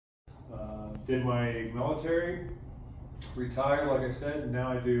did my military, retired, like I said, and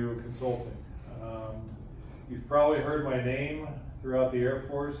now I do consulting. You've probably heard my name throughout the Air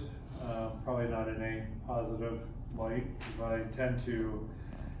Force, probably not in a positive light, because I tend to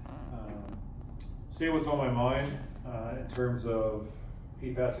say what's on my mind in terms of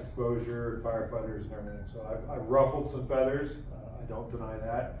PFAS exposure, firefighters, and everything. So I've ruffled some feathers. I don't deny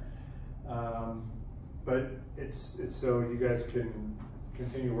that, but it's so you guys can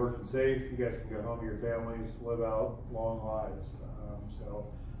continue working safe. You guys can go home to your families, live out long lives.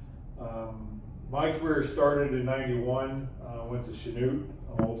 My career started in '91. Went to Chanute,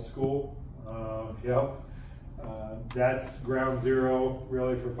 old school. That's ground zero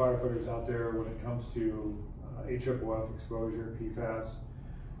really for firefighters out there when it comes to AFFF exposure, PFAS,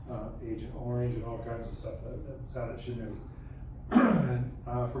 Agent Orange, and all kinds of stuff. That's out at Chanute.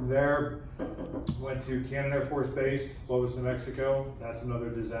 From there, went to Cannon Air Force Base, Clovis, New Mexico. That's another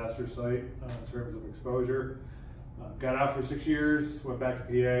disaster site in terms of exposure. Got out for 6 years, went back to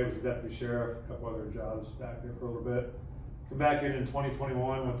PA, was a deputy sheriff, a couple other jobs back there for a little bit. Come back in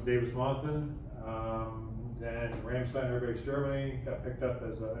 2021, went to Davis-Monthan, then Ramstein Air Base, Germany, got picked up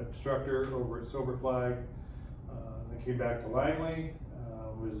as an instructor over at Silver Flag. Then came back to Langley,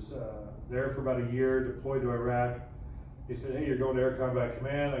 was there for about a year, deployed to Iraq. They said, hey, you're going to Air Combat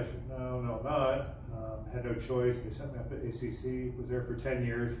Command. I said, no, I'm not. Had no choice. They sent me up to ACC, was there for 10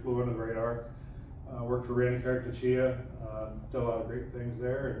 years, flew under the radar. Worked for Randy Cartachia, did a lot of great things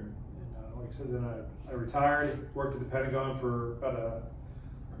there, and like I said, then I retired, worked at the Pentagon for about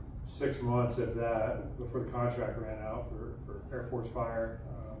 6 months, if that, before the contract ran out for Air Force Fire.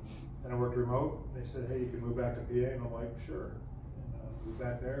 Then I worked remote. They said, hey, you can move back to PA, and I'm like, sure. And moved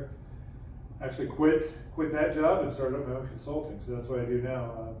back there. Actually quit that job and started up my own consulting. So that's what I do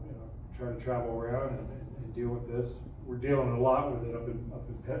now. Try to travel around and deal with this. We're dealing a lot with it up in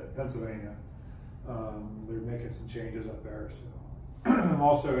Pennsylvania. They're making some changes up there. So I'm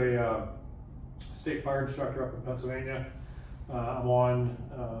also a state fire instructor up in Pennsylvania. I'm on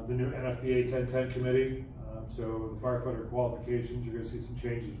the new NFPA 1010 committee. So the firefighter qualifications, you're going to see some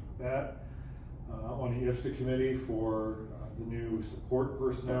changes with that. On the IFSTA committee for the new support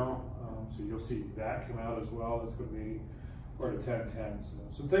personnel. So you'll see that come out as well. That's going to be part of 1010. So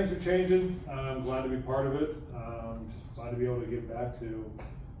some things are changing. I'm glad to be part of it. Just glad to be able to get back to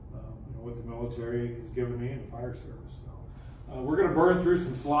what the military has given me in the fire service. So, we're going to burn through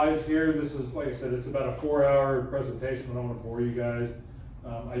some slides here. This is, like I said, it's about a 4-hour presentation. I don't want to bore you guys.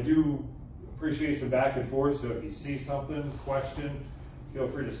 I do appreciate some back and forth. So if you see something, question, feel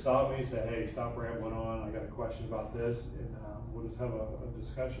free to stop me. Say, hey, stop rambling on. I got a question about this, and we'll just have a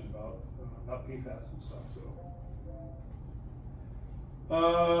discussion about PFAS and stuff.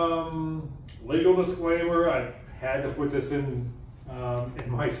 So, legal disclaimer. I've had to put this in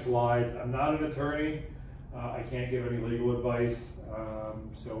my slides. I'm not an attorney. I can't give any legal advice.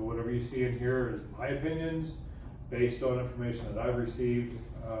 So whatever you see in here is my opinions based on information that I've received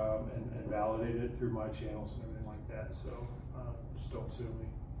and validated through my channels and everything like that. So just don't sue me.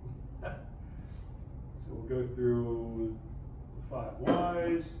 So we'll go through the 5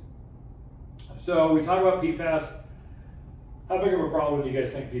 whys. So we talk about PFAS. How big of a problem do you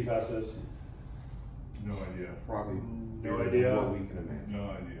guys think PFAS is? No idea. Probably no idea. What we can imagine. No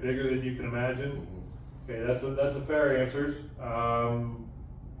idea. Bigger than you can imagine. Mm-hmm. Okay, that's a fair answer.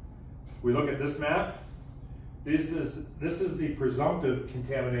 We look at this map. This is the presumptive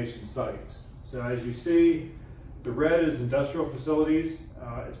contamination sites. So as you see, the red is industrial facilities.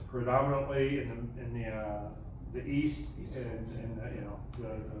 It's predominantly in the east and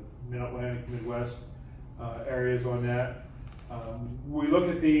the Mid-Atlantic, Midwest areas on that. We look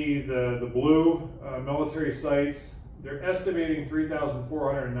at the blue military sites. They're estimating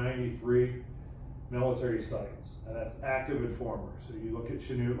 3,493 military sites, and that's active and former. So you look at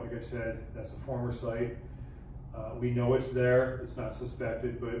Chanute, like I said, that's a former site. We know it's there, it's not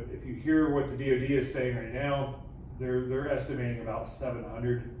suspected, but if you hear what the DoD is saying right now, they're estimating about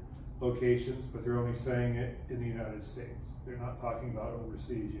 700 locations, but they're only saying it in the United States. They're not talking about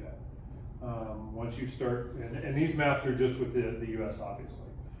overseas yet. Once you start, and these maps are just with the US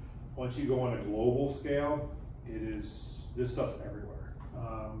obviously. Once you go on a global scale, this stuff's everywhere.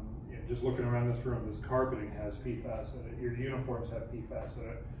 Just looking around this room, this carpeting has PFAS in it, your uniforms have PFAS in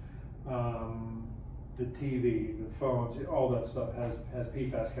it. The TV, the phones, all that stuff has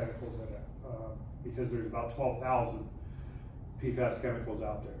PFAS chemicals in it because there's about 12,000 PFAS chemicals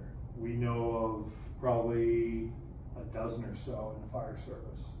out there. We know of probably a dozen or so in the fire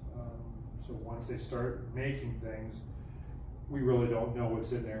service. So once they start making things, we really don't know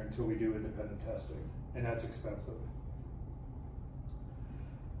what's in there until we do independent testing, and that's expensive.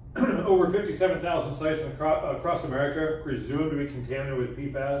 over 57,000 sites across America presumed to be contaminated with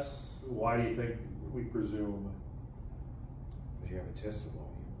PFAS. Why do you think we presume? But you haven't tested them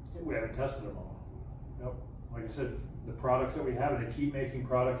all yet. We haven't tested them all. Yep. Like I said, the products that we have, and they keep making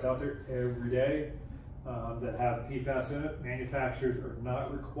products out there every day that have PFAS in it. Manufacturers are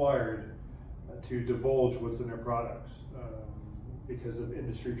not required to divulge what's in their products because of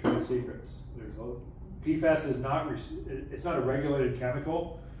industry trade secrets. PFAS is not, it's not a regulated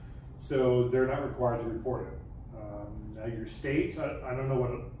chemical, so they're not required to report it. Now your states, I don't know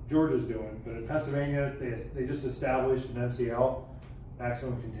what Georgia's doing, but in Pennsylvania, they just established an MCL,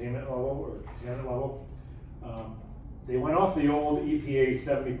 maximum containment level, or contaminant level. They went off the old EPA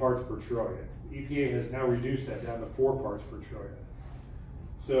 70 parts per trillion. EPA has now reduced that down to 4 parts per trillion.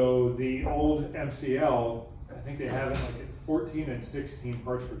 So the old MCL, I think they have it like at 14 and 16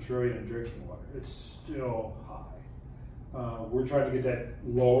 parts per trillion in drinking water. It's still high. We're trying to get that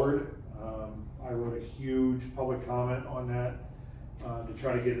lowered. I wrote a huge public comment on that to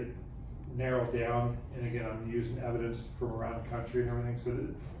try to get it narrowed down. And again, I'm using evidence from around the country and everything. So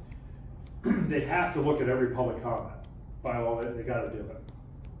that they have to look at every public comment. By law, they got to do it.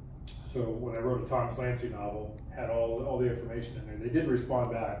 So when I wrote a Tom Clancy novel, had all the information in there. They did respond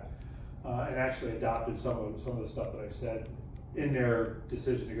back and actually adopted some of the stuff that I said in their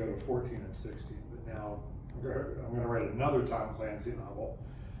decision to go to 14 and 16. But now I'm going to write another Tom Clancy novel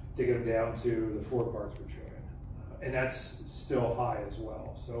to get them down to the 4 parts per trillion, and that's still high as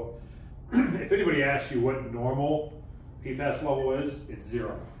well. So if anybody asks you what normal PFAS level is, it's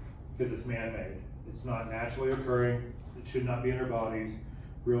 0 because it's man-made. It's not naturally occurring. It should not be in our bodies.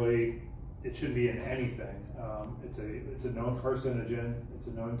 Really, it shouldn't be in anything. It's a known carcinogen. It's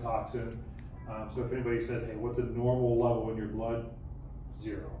a known toxin. So if anybody says, "Hey, what's a normal level in your blood?"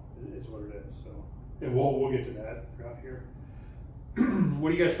 0 is what it is. So, and we'll get to that throughout here.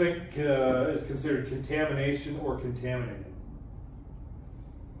 What do you guys think is considered contamination or contaminated?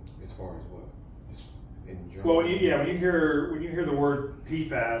 As far as what? Just in general? Well, when you hear the word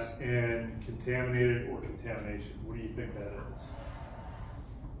PFAS and contaminated or contamination, what do you think that is?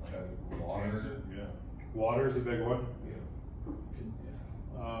 Water, yeah. Water is a big one. Yeah.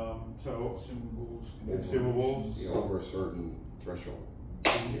 So Consumables. Yeah, over a certain threshold.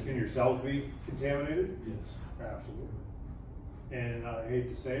 Can your cells be contaminated? Yes. Absolutely. And I hate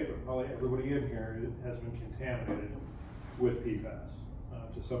to say it, but probably everybody in here has been contaminated with PFAS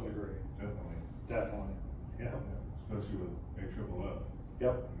to some degree. Definitely. Yeah. Especially with AFFF.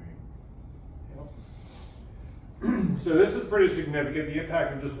 Yep. I mean, Yep. So this is pretty significant, the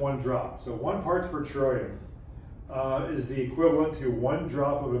impact of just 1 drop. So 1 parts per trillion is the equivalent to 1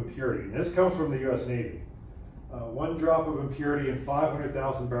 drop of impurity. And this comes from the U.S. Navy. 1 drop of impurity in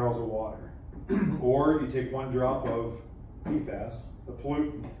 500,000 barrels of water. Or you take 1 drop of PFAS, the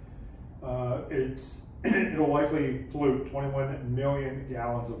pollutant, it'll likely pollute 21 million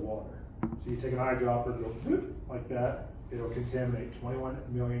gallons of water. So you take an eyedropper, go whoop, like that, it'll contaminate 21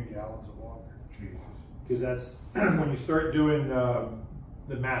 million gallons of water. Jesus. Because that's when you start doing the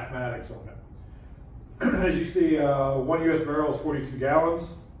mathematics on it. As you see, 1 U.S. barrel is 42 gallons.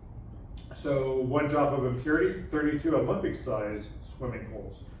 So 1 drop of impurity, 32 Olympic-sized swimming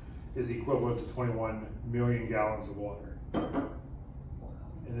pools, is equivalent to 21 million gallons of water.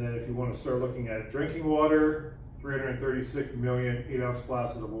 And then if you want to start looking at drinking water, 336 million 8-ounce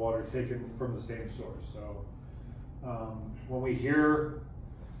glasses of water taken from the same source. So when we hear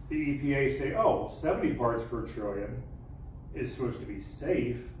the EPA say, "Oh, 70 parts per trillion is supposed to be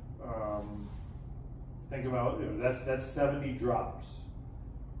safe," think about that's 70 drops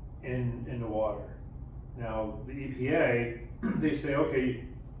in the water. Now the EPA, they say, okay,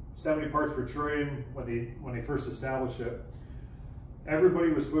 70 parts per trillion when they first established it. Everybody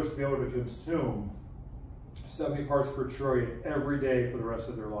was supposed to be able to consume 70 parts per trillion every day for the rest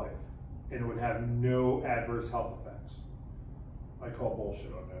of their life, and it would have no adverse health effects. I call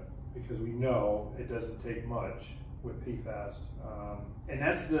bullshit on that because we know it doesn't take much with PFAS, and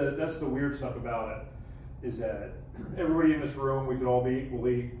that's the weird stuff about it is that everybody in this room, we could all be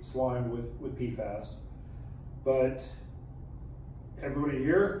equally slimed with PFAS, but everybody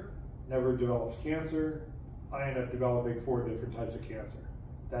here never develops cancer. I end up developing 4 different types of cancer.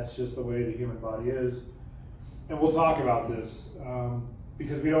 That's just the way the human body is. And we'll talk about this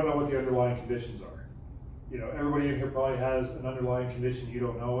because we don't know what the underlying conditions are. You know, everybody in here probably has an underlying condition you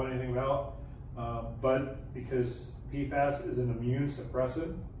don't know anything about, but because PFAS is an immune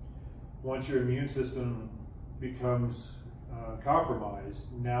suppressant, once your immune system becomes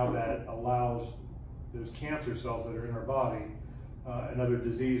compromised, now that allows those cancer cells that are in our body and other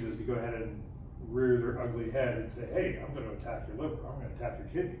diseases to go ahead and rear their ugly head and say, hey, I'm going to attack your liver, I'm going to attack your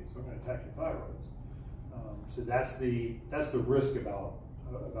kidneys, I'm going to attack your thyroids. So that's the risk about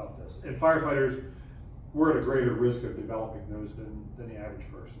this. And firefighters, we're at a greater risk of developing those than the average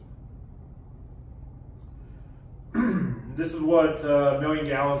person. This is what a million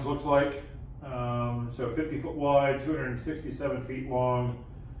gallons looks like. So 50 foot wide, 267 feet long.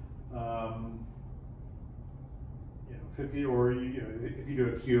 50, or if you do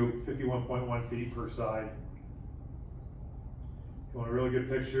a cube, 51.1 feet per side. If you want a really good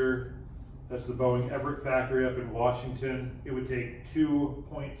picture, that's the Boeing Everett factory up in Washington. It would take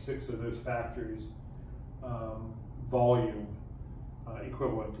 2.6 of those factories volume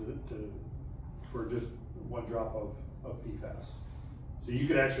equivalent to for just one drop of PFAS. So you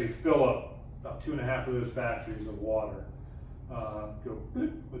could actually fill up about 2.5 of those factories of water, go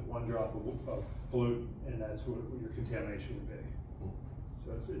with one drop of pollutant, and that's what your contamination would be.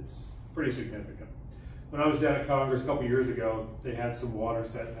 So it's pretty significant. When I was down at Congress a couple years ago, they had some water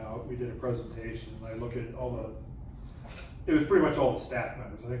setting out. We did a presentation, and I looked at it was pretty much all the staff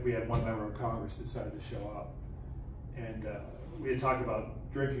members. I think we had one member of Congress that decided to show up. And we had talked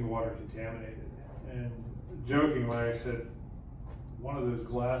about drinking water contaminated. And jokingly, I said, one of those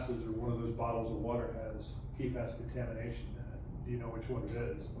glasses or one of those bottles of water has PFAS contamination in it. Do you know which one it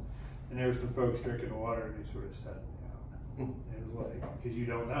is? And there were some folks drinking the water, and they sort of sat down. And it was like, because you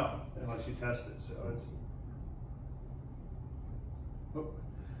don't know unless you test it. So it's.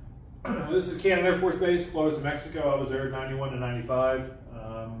 This is Cannon Air Force Base, close to Mexico. I was there 91 to 95.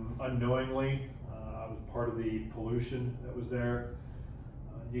 Unknowingly, I was part of the pollution that was there.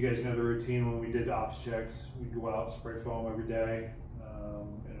 You guys know the routine when we did ops checks. We'd go out, spray foam every day.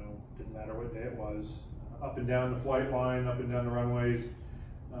 Didn't matter what day it was. Up and down the flight line, up and down the runways,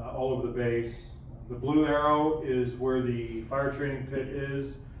 all over the base. The blue arrow is where the fire training pit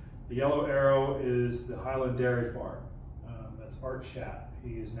is. The yellow arrow is the Highland Dairy Farm. That's Art Schatt.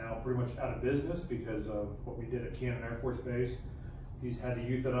 He is now pretty much out of business because of what we did at Cannon Air Force Base. He's had to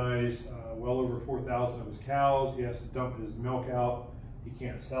euthanize well over 4,000 of his cows. He has to dump his milk out. He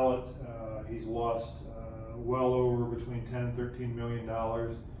can't sell it. He's lost well over between $10 and $13 million.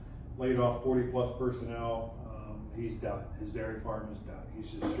 Laid off 40 plus personnel. He's done. His dairy farm is done.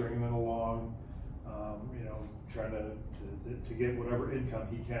 He's just stringing it along, trying to get whatever income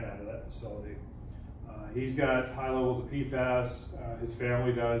he can out of that facility. He's got high levels of PFAS. His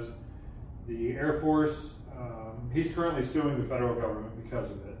family does. The Air Force, he's currently suing the federal government because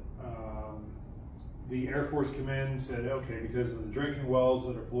of it. The Air Force came in and said, okay, because of the drinking wells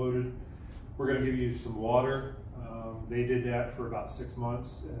that are polluted, we're going to give you some water. They did that for about 6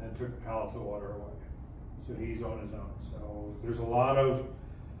 months and then took the pallets of water away. So he's on his own. So there's a lot of,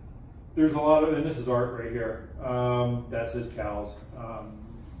 and this is Art right here. That's his cows.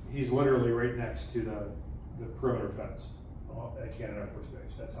 He's literally right next to the perimeter fence at Cannon Air Force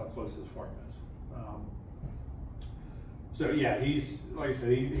Base. That's how close his farm is. So yeah, he's, like I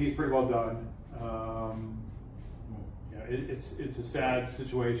said, he's pretty well done. It's a sad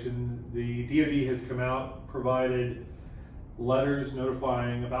situation. The DoD has come out, provided letters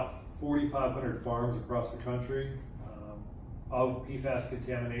notifying about 4,500 farms across the country of PFAS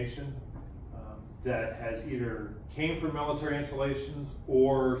contamination that has either came from military installations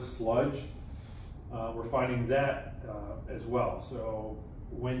or sludge. We're finding that as well. So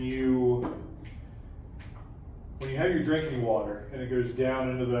when you have your drinking water and it goes down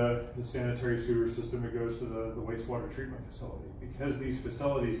into the sanitary sewer system, it goes to the wastewater treatment facility. Because these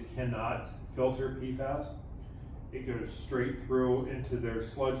facilities cannot filter PFAS, it goes straight through into their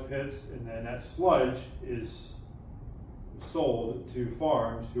sludge pits, and then that sludge is sold to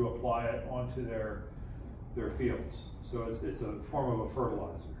farms who apply it onto their fields. So it's a form of a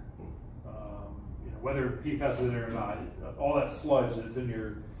fertilizer. Whether PFAS is in there or not, all that sludge that's in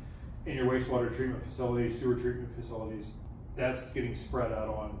your wastewater treatment facilities, sewer treatment facilities, that's getting spread out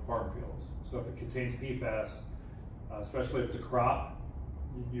on farm fields. So if it contains PFAS, especially if it's a crop,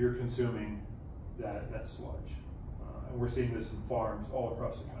 you're consuming that sludge. And we're seeing this in farms all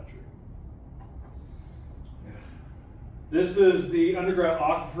across the country. This is the underground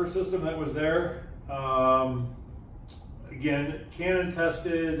aquifer system that was there. Again, Cannon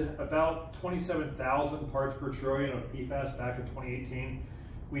tested about 27,000 parts per trillion of PFAS back in 2018.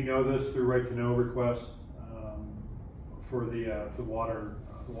 We know this through right to know requests for the water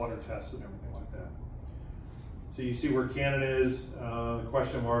tests and everything like that. So you see where Cannon is. The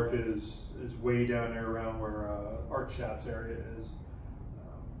question mark is way down there around where Art Schatt's area is.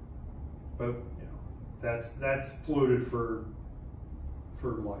 But that's polluted for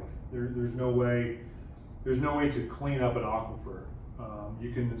life. There's no way to clean up an aquifer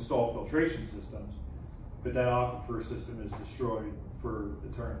You can install filtration systems, but that aquifer system is destroyed for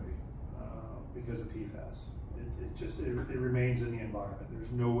eternity because of PFAS. It remains in the environment.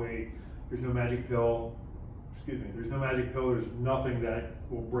 There's no way, there's no magic pill, there's no magic pill, there's nothing that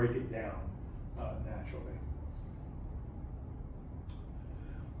will break it down naturally.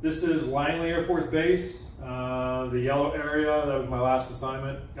 This is Langley Air Force Base. The yellow area, that was my last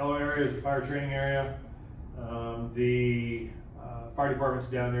assignment. Yellow area is the fire training area. The fire department's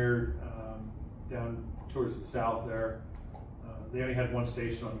down there, down towards the south there. They only had one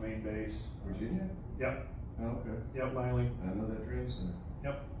station on the main base. Virginia? Yep. Oh, okay. Yep, Langley. I know that training center.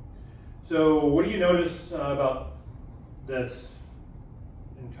 Yep. So what do you notice about that's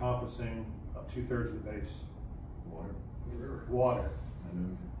encompassing about 2/3 of the base? Water. Water. I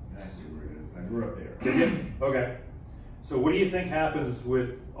know exactly where it is. I grew up there. Did you? Okay. So what do you think happens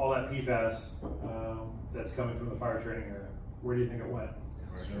with all that PFAS that's coming from the fire training area? Where do you think it went?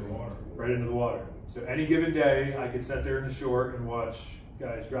 Right in the water. Right into the water. So any given day, I could sit there in the shore and watch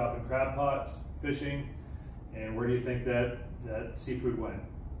guys dropping crab pots, fishing, and where do you think that seafood went?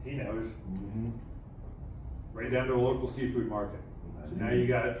 He knows. Mm-hmm. Right down to a local seafood market. So now you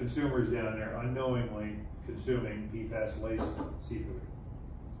got consumers down there unknowingly consuming PFAS-laced seafood.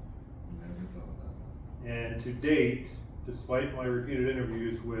 Never thought about that. And to date, despite my repeated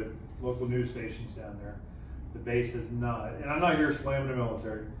interviews with local news stations down there, the base has not, and I'm not here slamming the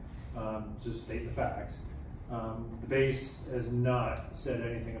military, just state the facts, the base has not said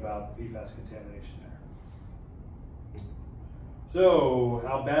anything about the PFAS contamination there. So,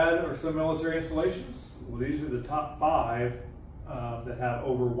 how bad are some military installations? Well, these are the top 5 that have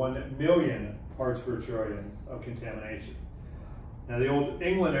over 1 million parts per trillion of contamination. Now, the old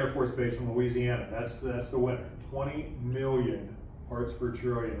England Air Force Base in Louisiana, that's the winner. 20 million parts per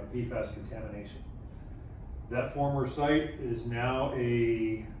trillion of PFAS contamination. That former site is now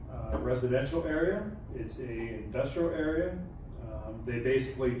a residential area. It's a industrial area. They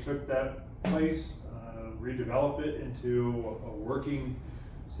basically took that place, redeveloped it into a working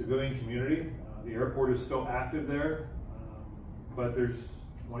civilian community. The airport is still active there, but there's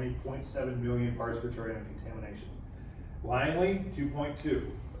 20.7 million parts per trillion of contamination. Langley,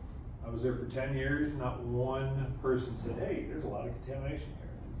 2.2. I was there for 10 years, not one person said, hey, there's a lot of contamination here.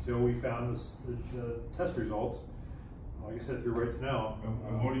 Until we found the test results. Like I said, through right to know.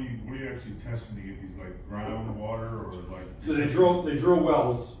 And what are you actually testing to get these, like groundwater or like? So they drill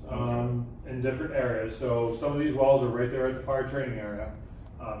wells in different areas. So some of these wells are right there at the fire training area.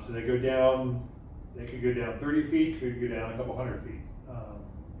 So they go down. They could go down 30 feet. Could go down a couple hundred feet.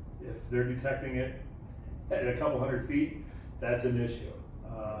 If they're detecting it at a couple hundred feet, that's an issue.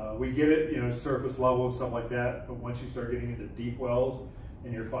 We get it, surface level and stuff like that. But once you start getting into deep wells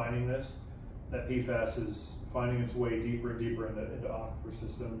and you're finding this, that PFAS is finding its way deeper and deeper into aquifer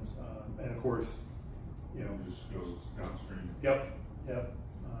systems, and of course, It just goes downstream. Yep.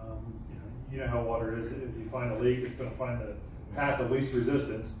 You know how water is. If you find a leak, it's going to find the path of least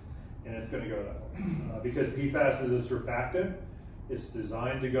resistance, and it's going to go that way. Because PFAS is a surfactant, it's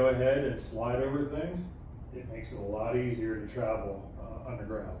designed to go ahead and slide over things. It makes it a lot easier to travel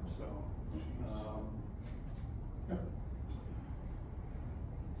underground. So.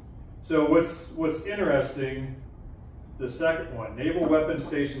 So what's interesting, the second one, Naval Weapons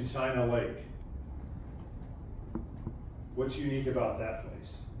Station, China Lake. What's unique about that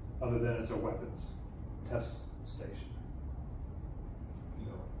place, other than it's a weapons test station?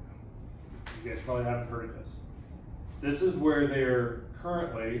 You guys probably haven't heard of this. This is where they're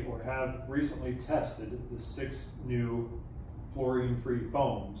currently, or have recently tested, the 6 new fluorine-free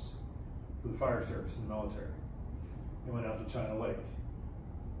foams for the fire service and the military. They went out to China Lake.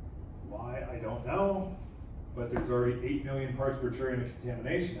 Why, I don't know, but there's already 8 million parts per trillion of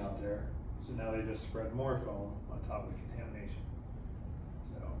contamination out there, so now they just spread more foam on top of the contamination.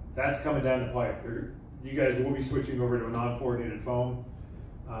 So that's coming down the pipe. You guys will be switching over to a non-fluorinated foam.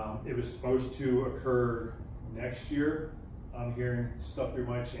 It was supposed to occur next year. I'm hearing stuff through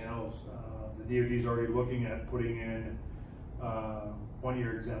my channels. The DoD's already looking at putting in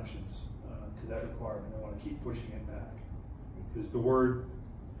 1-year exemptions to that requirement. They want to keep pushing it back because the word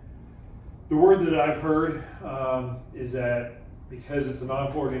that I've heard is that because it's a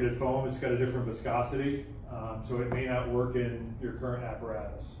non-fluorinated foam, it's got a different viscosity, so it may not work in your current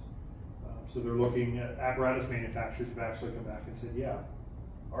apparatus. So they're looking at apparatus manufacturers have actually come back and said, yeah,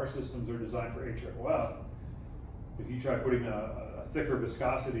 our systems are designed for AFFF. If you try putting a thicker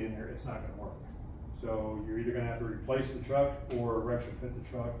viscosity in here, it's not going to work. So you're either going to have to replace the truck or retrofit the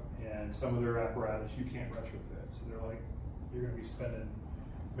truck, and some of their apparatus you can't retrofit. So they're like, you're going to be spending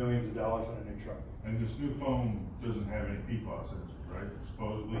millions of dollars on a new truck. And this new foam doesn't have any PFAS in it, right?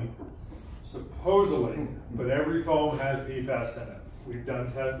 Supposedly. Supposedly, but every foam has PFAS in it. We've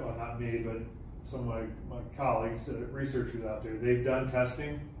done tests, well, not me, but some of my colleagues, researchers out there, they've done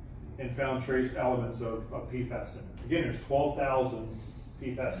testing and found trace elements of PFAS in it. Again, there's 12,000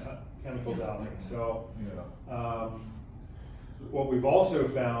 PFAS chemicals out there. So, what we've also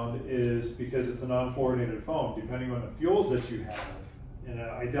found is, because it's a non-fluorinated foam, depending on the fuels that you have, and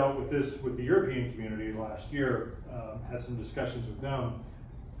I dealt with this with the European community last year, had some discussions with them.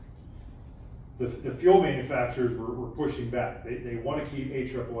 The fuel manufacturers were pushing back. They want to keep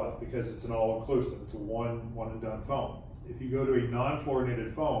AFFF because it's an all-inclusive. It's a one and done foam. If you go to a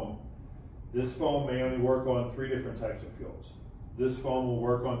non-fluorinated foam, this foam may only work on 3 different types of fuels. This foam will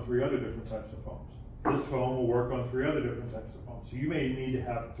work on 3 other different types of foams. This foam will work on 3 other different types of foams. So you may need to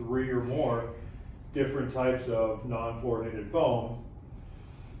have 3 or more different types of non-fluorinated foam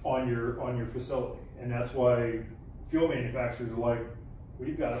on your facility. And that's why fuel manufacturers are like,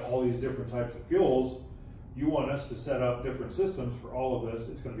 we've got all these different types of fuels. You want us to set up different systems for all of this.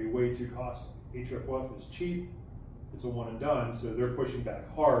 It's going to be way too costly. AFFF is cheap. It's a one and done. So they're pushing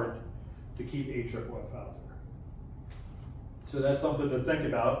back hard to keep AFFF out there. So that's something to think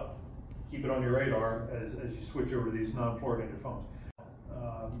about. Keep it on your radar as you switch over to these non-fluorinated foams.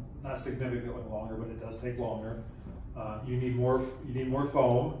 Not significantly longer, but it does take longer. You need more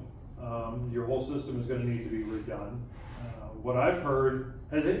foam. Your whole system is going to need to be redone. What I've heard,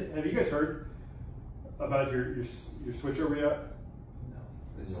 have you guys heard about your switchover yet?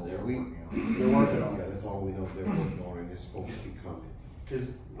 No. They're working on it. Yeah, that's all we know. They're working on it. It's supposed to be coming.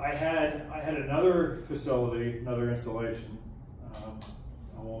 Because I had another facility, another installation.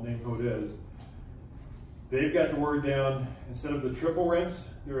 I won't name who it is. They've got the word down. Instead of the triple rinse,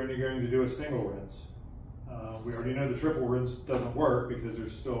 they're only going to do a single rinse. We already know the triple rinse doesn't work because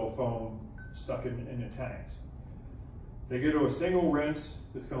there's still foam stuck in the tanks. They go to a single rinse,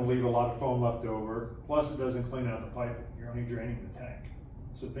 it's going to leave a lot of foam left over. Plus, it doesn't clean out the piping. You're only draining the tank.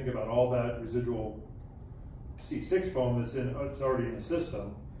 So think about all that residual C6 foam it's already in the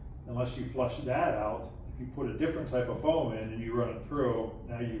system. Unless you flush that out, if you put a different type of foam in and you run it through,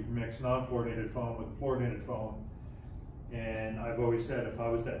 now you've mixed non-fluorinated foam with fluorinated foam. And I've always said, if I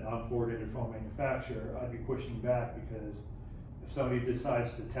was that non-fluorinated foam manufacturer, I'd be pushing back, because if somebody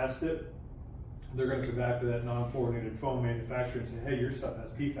decides to test it, they're going to come back to that non-fluorinated foam manufacturer and say, hey, your stuff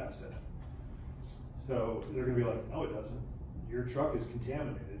has PFAS in it. So they're going to be like, no, it doesn't. Your truck is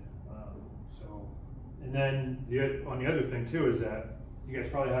contaminated. And then on the other thing too is that you guys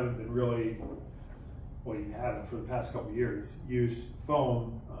probably haven't been really, well, you haven't for the past couple of years, used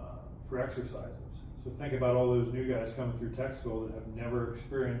foam for exercises. So think about all those new guys coming through tech school that have never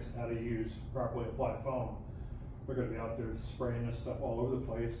experienced how to use properly applied foam. We're going to be out there spraying this stuff all over the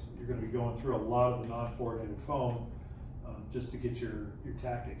place. You're going to be going through a lot of the non-fluorinated foam just to get your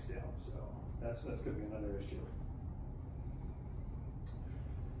tactics down. So that's going to be another issue.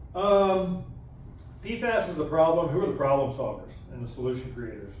 PFAS is the problem. Who are the problem solvers and the solution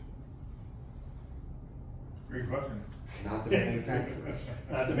creators? Great question. Not the manufacturers.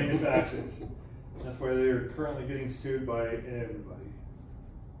 Not the manufacturers. That's why they're currently getting sued by everybody.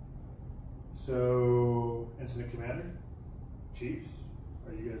 So, incident commander, chiefs,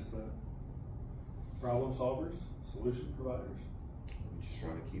 are you guys the problem solvers, solution providers? We just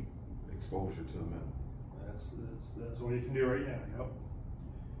try to keep exposure to them. That's all you can do right now.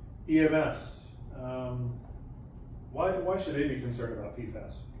 Yep. EMS. Why should they be concerned about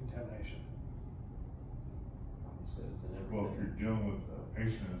PFAS contamination? Well, if you're dealing with a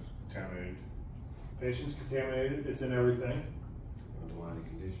patient that's contaminated. Patient's contaminated, it's in everything.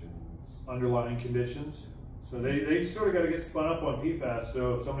 Underlying conditions. So they sort of got to get spun up on PFAS.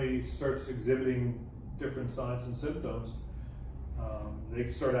 So if somebody starts exhibiting different signs and symptoms, they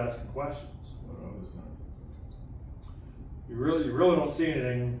can start asking questions. What are the signs and symptoms? You really don't see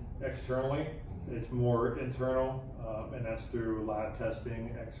anything externally. It's more internal, and that's through lab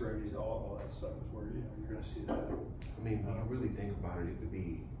testing, X-rays, all that stuff is where you're going to see that. I mean, when you really think about it,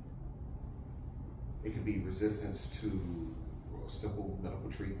 it could be resistance to simple medical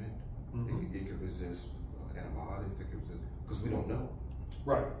treatment. Mm-hmm. It could resist antibiotics. It could resist, because we don't know.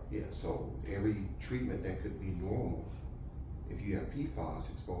 Right. Yeah. So every treatment that could be normal, if you have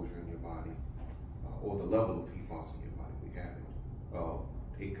PFAS exposure in your body, or the level of PFAS in your body, we have it.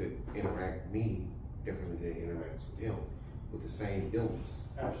 It could interact me differently than it interacts with him with the same illness.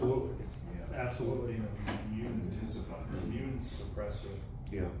 Absolutely. Yeah. Absolutely. Immune intensifier, immune suppressor.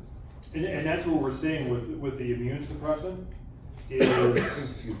 Yeah. And that's what we're seeing with the immune suppressant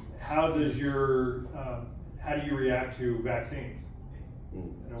is how do you react to vaccines?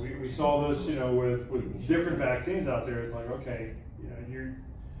 We saw this, with different vaccines out there. It's like, okay, you know,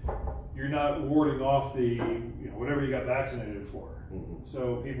 you're not warding off the, you know, whatever you got vaccinated for.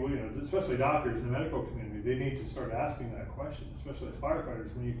 So people, you know, especially doctors in the medical community, they need to start asking that question, especially as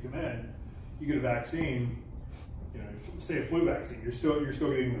firefighters. When you come in, you get a vaccine, you know, say a flu vaccine, you're still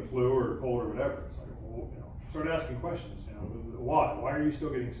getting the flu or cold or whatever. It's like, well, you know, start asking questions. You know, why? Why are you still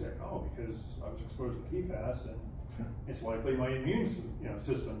getting sick? Oh, because I was exposed to PFAS, and it's likely my immune, you know,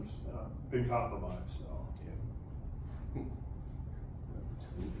 system's been compromised. So.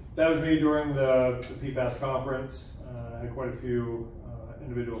 That was me during the PFAS conference. I had quite a few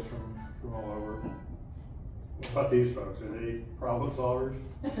individuals from all over. What about these folks? Are they problem solvers?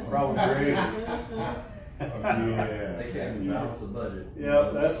 Problem creators? Yeah. They can't balance the budget.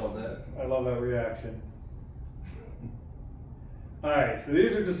 Yeah, that's, that. I love that reaction. All right, so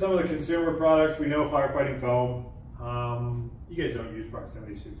these are just some of the consumer products. We know firefighting foam. You guys don't use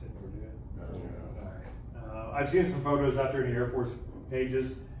proximity suits anymore, do you? No. All right. I've seen some photos out there in the Air Force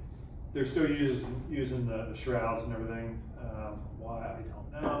pages. They're still using the shrouds and everything. Why, I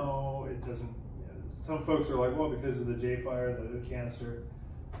don't know. It doesn't, you know, some folks are like, well, because of the J-fire, the canister.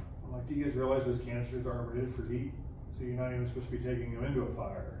 I'm like, do you guys realize those canisters aren't rated for heat? So you're not even supposed to be taking them into a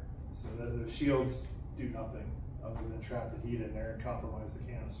fire. So the shields do nothing other than trap the heat in there and compromise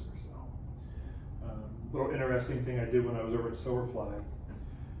the canister. So, little interesting thing I did when I was over at Silverfly,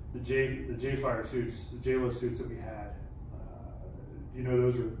 the J-fire suits, the J-Lo suits that we had, you know,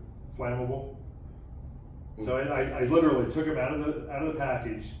 those are flammable. So I literally took them out of the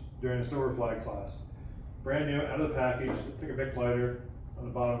package during a Silverfly class, brand new, out of the package. Took a Bic lighter on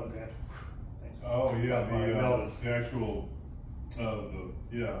the bottom of the pan. Oh yeah, the actual, that's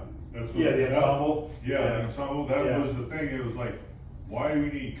what, the ensemble. The ensemble. That Yeah. was the thing. It was like, why do we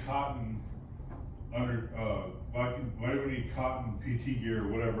need cotton under? Why do we need cotton PT gear or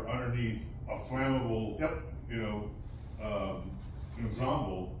whatever underneath a flammable? Yep. You know,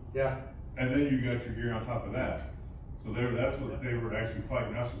 ensemble. Yeah. And then you got your gear on top of that. So that's what they were actually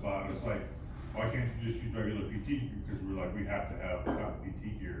fighting us about. It's like, why can't you just use regular PT gear? Because we're like, we have to have cotton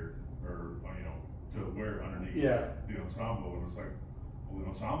PT gear or, you know, to wear underneath the ensemble. And it's like, well, the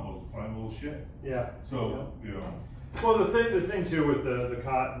ensemble is flammable shit. Yeah. So, you know. Well, the thing too with the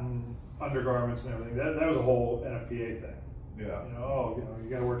cotton undergarments and everything, that was a whole NFPA thing. Yeah. You know, you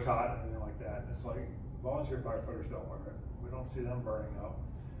got to wear cotton and everything like that. And it's like, volunteer firefighters don't wear it. We don't see them burning up.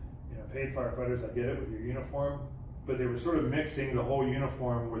 You know, paid firefighters, I get it with your uniform, but they were sort of mixing the whole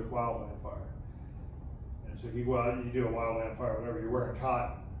uniform with wildland fire. And so if you go out and you do a wildland fire, whatever, you're wearing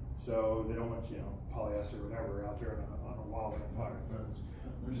cotton, so they don't want, you know, polyester or whatever out there on a wildland fire.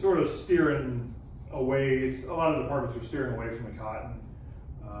 They're sort of steering away. A lot of departments are steering away from the cotton.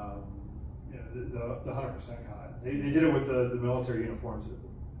 You know, the 100% cotton. They did it with the military uniforms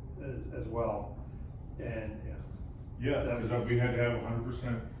as well, and you know, Yeah, because we had to have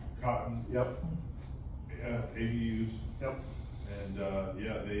 100% cotton. Yep. ADUs. Yep. And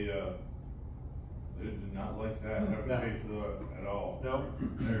they did not like that, having to pay for that at all. No.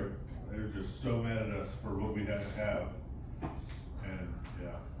 They're just so mad at us for what we had to have. And yeah.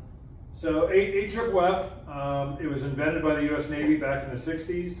 So AFFF, it was invented by the U.S. Navy back in the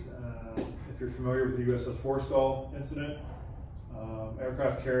 60s. If you're familiar with the USS Forstall incident,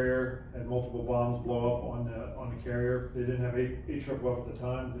 aircraft carrier had multiple bombs blow up on the carrier. They didn't have AFFF at the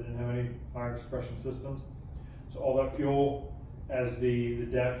time. They didn't have any fire suppression systems. So all that fuel, as the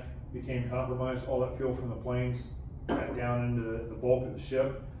deck became compromised, all that fuel from the planes got down into the bulk of the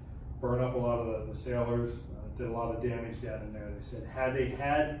ship, burned up a lot of the sailors, did a lot of damage down in there. They said had they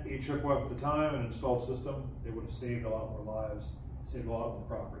had AFFF at the time, an installed system, they would have saved a lot more lives, saved a lot more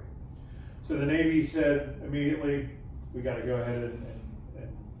property. So the Navy said immediately, we got to go ahead and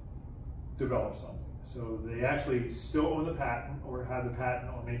develop something. So they actually still own the patent, or have the patent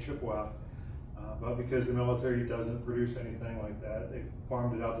on AFFF, but because the military doesn't produce anything like that, they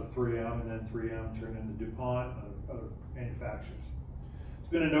farmed it out to 3M, and then 3M turned into DuPont and other manufacturers. It's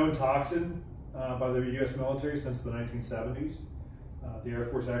been a known toxin by the U.S. military since the 1970s. The Air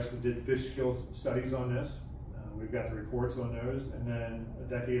Force actually did fish kill studies on this. We've got the reports on those, and then a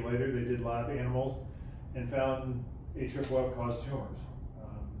decade later they did lab animals and found AFFF caused tumors.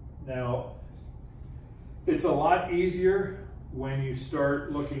 Now, it's a lot easier when you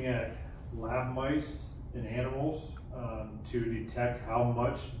start looking at lab mice and animals to detect how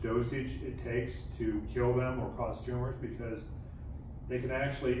much dosage it takes to kill them or cause tumors, because they can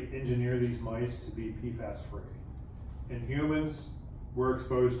actually engineer these mice to be PFAS free. In humans, we're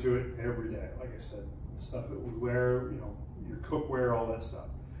exposed to it every day. Like I said, the stuff that we wear, you know, your cookware, all that stuff.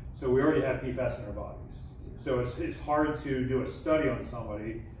 So we already have PFAS in our bodies. So it's hard to do a study on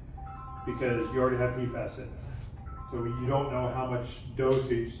somebody because you already have PFAS in there. So you don't know how much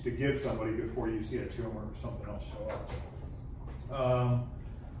dosage to give somebody before you see a tumor or something else show up.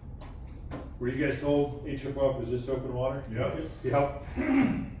 Were you guys told HFOF was just soap and water? Yes. Yep.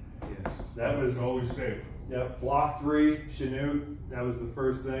 Yes. That was always safe. Yep. Block 3, Chinook. That was the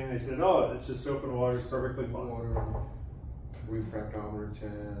first thing they said. Oh, it's just soap and water. It's perfectly fine. Water, refractometer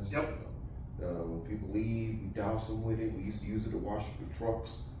test. Yep. When people leave, we douse them with it. We used to use it to wash the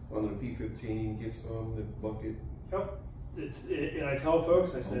trucks under the P15, get some in the bucket. Yep. And I tell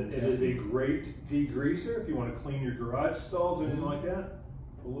folks, I said, it is a great degreaser if you want to clean your garage stalls or anything like that.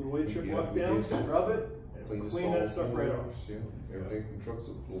 Put a little HFOF down, scrub it, and clean that stuff right off. Yeah, everything from trucks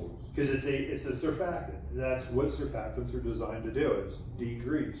to the floors. Because it's a surfactant. That's what surfactants are designed to do, is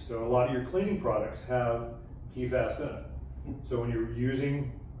degrease. So a lot of your cleaning products have PFAS in it. So when you're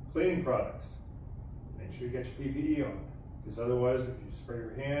using cleaning products, make sure you get your PPE on. Because otherwise, if you spray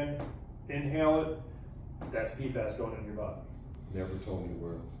your hand, inhale it, that's PFAS going in your body. Never told me to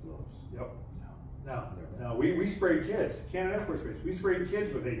wear gloves. Yep. No, we sprayed kids. Canada Air Force Base. We sprayed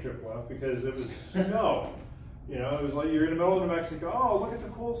kids with HFOF because it was snow. You know, it was like you're in the middle of New Mexico. Oh, look at the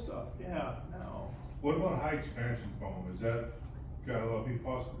cool stuff. Yeah, no. What about high expansion foam? Is that got a lot of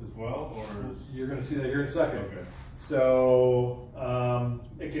PFAS as well, or is... You're going to see that here in a second. Okay. So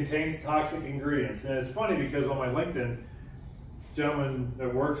it contains toxic ingredients, and it's funny because on my LinkedIn, gentleman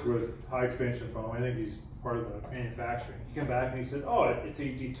that works with high expansion foam, I think he's part of the manufacturing. He came back and he said, "Oh, it's a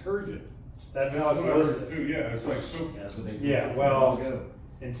detergent." That's how it's what I heard listed. too. Yeah, it's like soap. That's what they do. Yeah, That's well, where they go.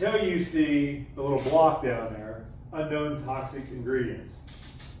 until you see the little block down there, unknown toxic ingredients.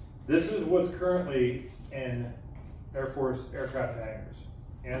 This is what's currently in Air Force aircraft hangars.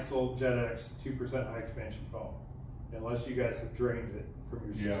 Ansel JetX 2% high expansion foam. Unless you guys have drained it from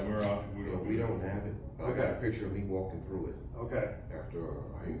your system. Yeah, we're out. We don't have it. But I got a picture of me walking through it Okay. after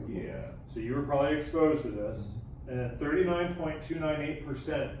I Yeah. So you were probably exposed to this. And then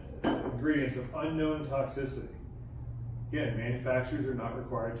 39.298% ingredients of unknown toxicity. Again, manufacturers are not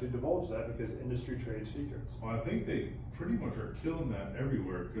required to divulge that because industry trade secrets. Well, I think they pretty much are killing that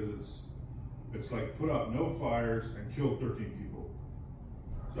everywhere because it's like put out no fires and killed 13 people.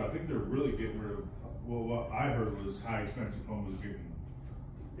 So I think they're really getting rid of. Well, what I heard was high expensive foam was getting.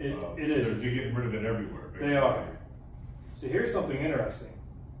 It is. They're getting rid of it everywhere. Basically. They are. So here's something interesting.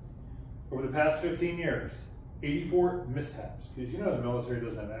 Over the past 15 years, 84 mishaps, because you know the military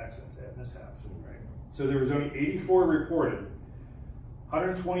doesn't have accidents, they have mishaps, right? So there was only 84 reported,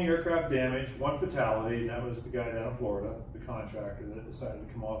 120 aircraft damage, 1 fatality, and that was the guy down in Florida, the contractor that decided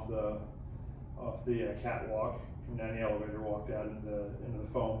to come off the catwalk, come down the elevator, walked out into the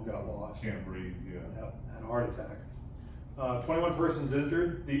foam, got lost. Can't breathe. Yeah. Yep, had a heart attack. 21 persons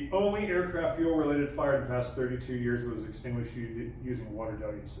injured. The only aircraft fuel-related fire in the past 32 years was extinguished using water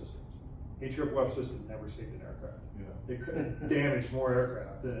deluge systems. HFOF system never saved an aircraft. Yeah. It could have damaged more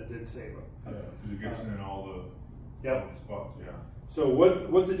aircraft than it did save them. Yeah, because it gets in all the Yep. all the spots. Yeah. So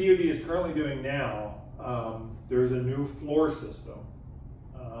what the DoD is currently doing now, there's a new floor system.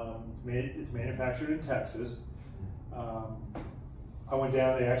 It's manufactured in Texas. I went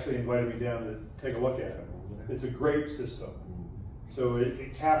down, they actually invited me down to take a look at it. It's a great system. So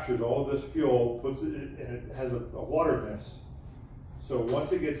it captures all of this fuel, puts it, and it has a water mist. So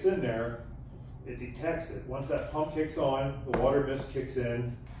once it gets in there, it detects it. Once that pump kicks on, the water mist kicks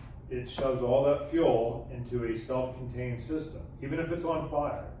in, it shoves all that fuel into a self-contained system, even if it's on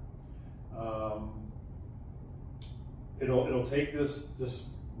fire. It'll take this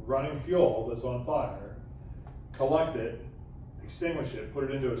running fuel that's on fire, collect it, extinguish it, put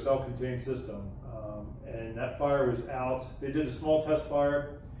it into a self-contained system, and that fire was out. They did a small test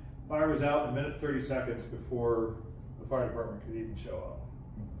fire. Fire was out in a minute 30 seconds before the fire department could even show up.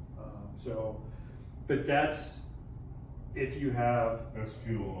 But that's if you have. That's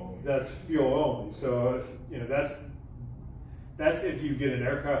fuel only. That's fuel only. So that's if you get an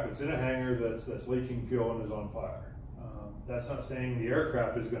aircraft that's in a hangar that's leaking fuel and is on fire. That's not saying the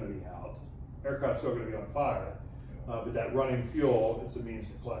aircraft is going to be out. Aircraft's still going to be on fire, but that running fuel, it's a means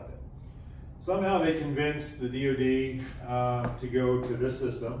to collect it. Somehow they convinced the DoD to go to this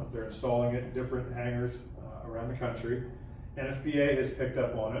system. They're installing it in different hangars around the country. NFPA has picked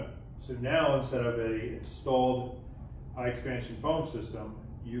up on it. So now instead of a installed high expansion foam system,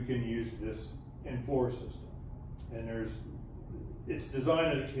 you can use this in-floor system. And it's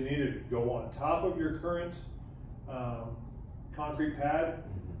designed that it can either go on top of your current concrete pad,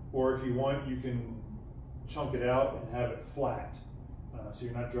 or if you want, you can chunk it out and have it flat. So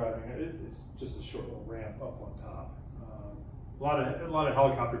you're not driving it. It's just a short little ramp up on top. A lot of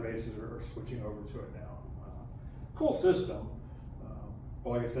helicopter bases are switching over to it now. Cool system. But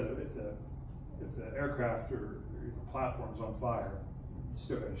like I said, if the aircraft or platform's on fire, you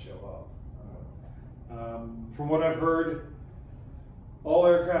still got to show up. From what I've heard, all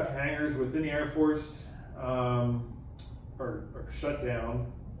aircraft hangars within the Air Force are shut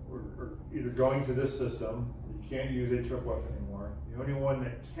down or either going to this system. You can't use AFFF anymore. The only one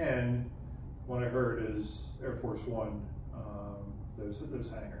that can, what I heard, is Air Force One. Those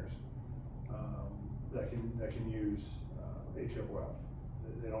hangars that can use AFFF.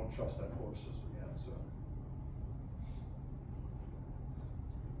 They don't trust that force system yet. So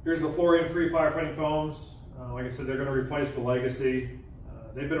here's the fluorine-free firefighting foams. Like I said, they're going to replace the legacy.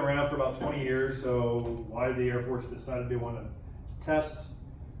 They've been around for about 20 years. So why the Air Force decided they want to test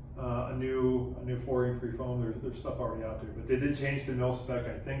a new fluorine-free foam? There's stuff already out there, but they did change the mil spec,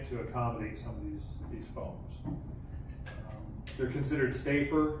 I think, to accommodate some of these foams. They're considered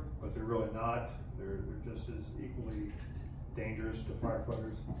safer, but they're really not. They're just as equally dangerous to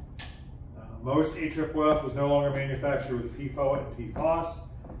firefighters. Most AFFF was no longer manufactured with PFOA and PFAS.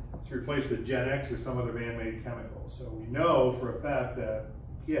 It's replaced with Gen X or some other man-made chemicals. So we know for a fact that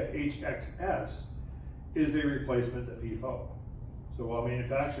PFHXS is a replacement to PFOA. So while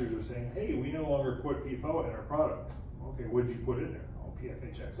manufacturers are saying, hey, we no longer put PFOA in our product. Okay, what did you put in there? Oh,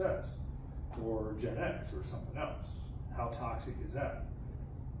 PFHXS or Gen X or something else. How toxic is that?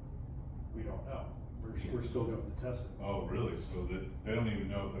 We don't know. We're still doing the testing. Oh, really? So that they don't even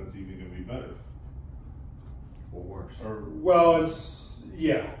know if that's even going to be better Or worse. or Well, it's,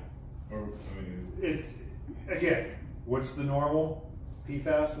 yeah. or I mean, It's, again, what's the normal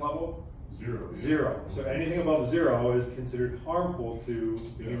PFAS level? 0. 0. So anything above 0 is considered harmful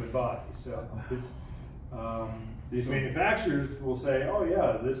to the human body. So it's, these manufacturers will say, oh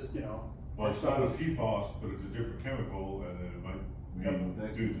yeah, this, Well, it's not a PFAS, but it's a different chemical, and then it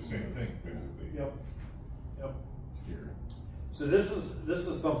might do the same thing, basically. Yep. So this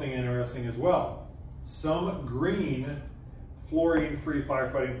is something interesting as well. Some green fluorine-free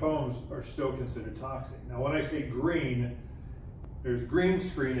firefighting foams are still considered toxic. Now, when I say green, there's Green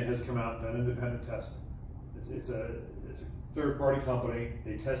Screen that has come out and done independent testing. It's a third-party company.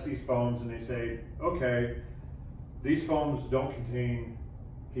 They test these foams and they say, okay, these foams don't contain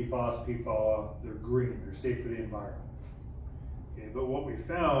PFAS, PFOA. They're green. They're safe for the environment. Okay, but what we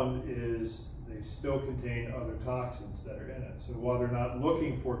found is they still contain other toxins that are in it. So while they're not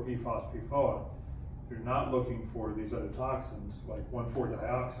looking for PFAS, PFOA, they're not looking for these other toxins like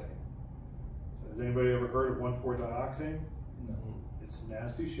 1,4-dioxane. So has anybody ever heard of 1,4-dioxane? No. It's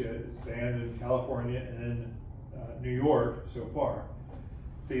nasty shit. It's banned in California and in New York so far.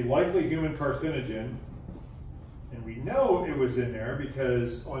 It's a likely human carcinogen, and we know it was in there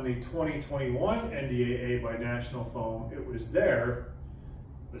because on the 2021 NDAA by National Foam, it was there.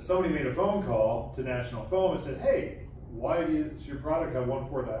 But somebody made a phone call to National Foam and said, hey, why does your product have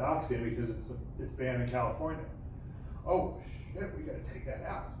 1,4-dioxane? Because it's banned in California. Oh shit, we got to take that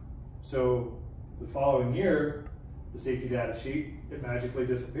out. So the following year, the safety data sheet, it magically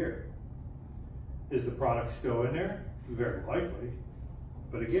disappeared. Is the product still in there? Very likely.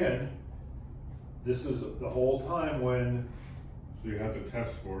 But again, this is the whole time when So you have to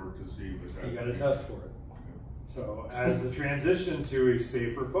test for it to see if it's you got to test for it. So as the transition to a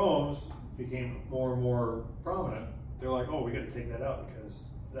safer foams became more and more prominent, they're like, oh, we got to take that out because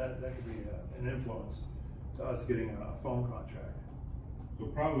that could be an influence to us getting a foam contract. So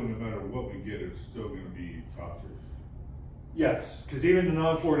probably no matter what we get, it's still going to be toxic. Yes, because even the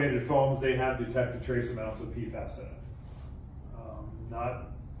non-fluorinated foams, they have detected trace amounts of PFAS in it. Not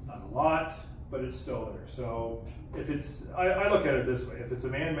a lot, but it's still there. So if it's, I look at it this way: if it's a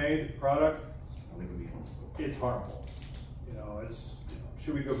man-made product, it's harmful.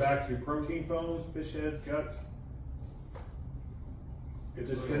 Should we go back to protein foams, fish heads, guts?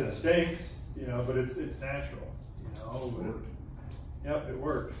 Just because it stinks, but it's natural. Yep, it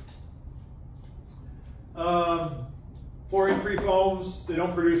worked. Fluorine-free foams, they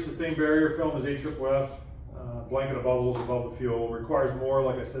don't produce the same barrier film as AFFF. Blanket of bubbles above the fuel requires more,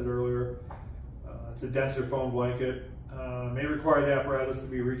 like I said earlier. It's a denser foam blanket. May require the apparatus to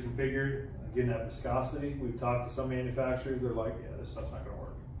be reconfigured. Again, that viscosity. We've talked to some manufacturers. They're like, yeah, this stuff's not going to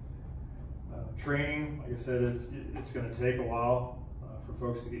work. Training, like I said, it's going to take a while for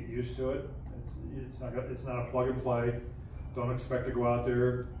folks to get used to it. It's not a plug and play. Don't expect to go out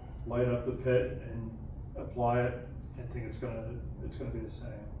there, light up the pit, and apply it and think it's going to be the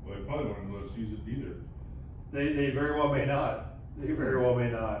same. Well, they probably won't let us use it either. They very well may not. They very well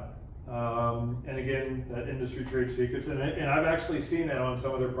may not. And again, that industry trade secrets, and I've actually seen that on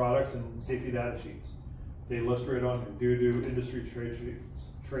some of their products and safety data sheets. They list right on there, due to industry trade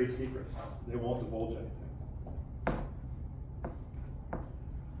secrets. They won't divulge anything.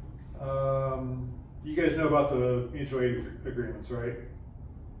 you guys know about the mutual aid agreements, right?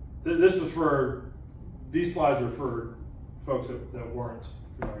 This was for, these slides were for folks that weren't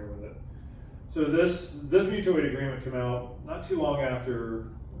familiar with it. So this mutual aid agreement came out not too long after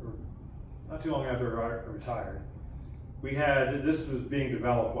I retired. This was being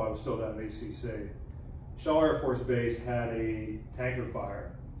developed while I was still down at ACC. Shaw Air Force Base had a tanker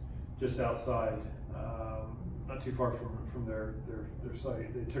fire just outside, not too far from their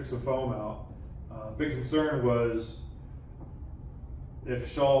site. They took some foam out. Big concern was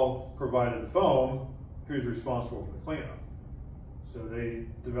if Shaw provided the foam, who's responsible for the cleanup? So they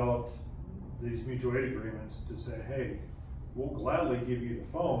developed these mutual aid agreements to say, hey, we'll gladly give you the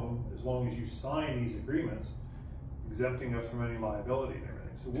foam as long as you sign these agreements, exempting us from any liability and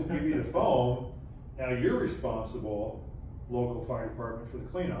everything. So we'll give you the foam. Now you're responsible, local fire department, for the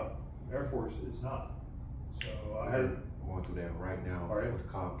cleanup. Air Force is not. So I had going through that right now with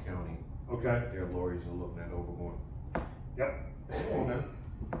Cobb County. Okay. Their lawyers are looking at over going. Yep.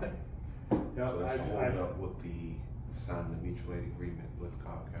 So that's a hold up with the signing the mutual aid agreement with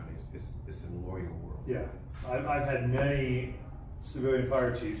Cobb County. It's in the lawyer world. Yeah, I've had many civilian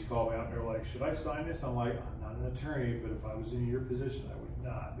fire chiefs call me out and they're like, should I sign this? I'm like, I'm not an attorney, but if I was in your position, I would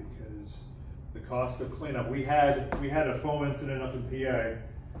not, because the cost of cleanup. We had a foam incident up in PA.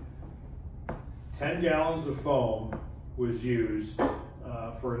 10 gallons of foam was used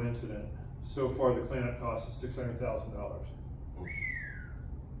for an incident. So far, the cleanup cost is $600,000.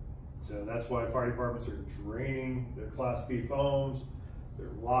 So that's why fire departments are draining their Class B foams. They're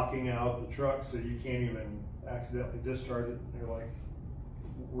locking out the truck so you can't even accidentally discharge it. And they're like,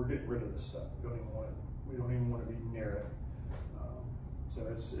 we're getting rid of this stuff. We don't even want to be near it. So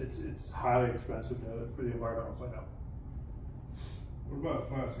it's highly expensive for the environmental cleanup. What about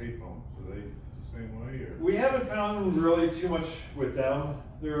Class A foams? Are they the same way? Or? We haven't found really too much with them.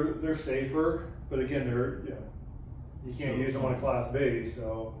 They're safer, but again, you can't use them on a Class B.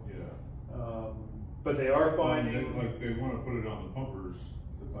 So yeah. But they are finding they want to put it on the pumpers,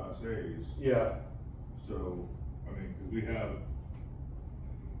 the Class A's. Yeah. So I mean, because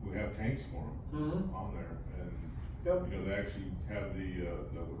we have tanks for them on there, and you know they actually have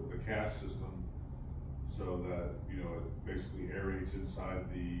the cast system, so that you know it basically aerates inside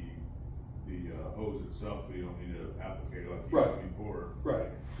the hose itself. So you don't need to applicate like you used before.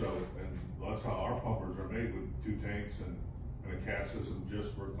 Right. So and that's how our pumpers are made, with 2 tanks and a cast system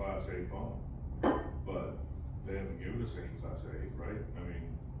just for Class A foam. But they haven't given us any Class A, right? I mean,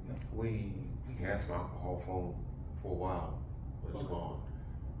 we had some alcohol foam for a while, but it's gone.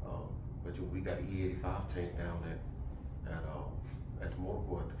 But we got the E85 tank down at the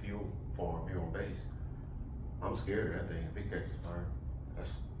motorport, at the fuel farm here on base. I'm scared of that thing. If it catches fire,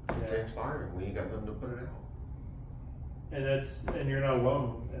 that's intense fire, and we ain't got nothing to put it out. And you're not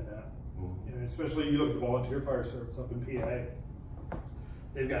alone in that. You know, especially you look at the volunteer fire service up in PA.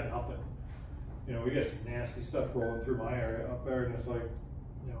 They've got nothing. You know, we got some nasty stuff rolling through my area up there, and it's like,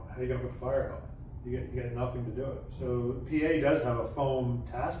 you know, how are you gonna put the fire out? You got nothing to do it. So PA does have a foam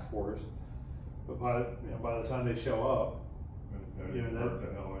task force, but by the time they show up, you know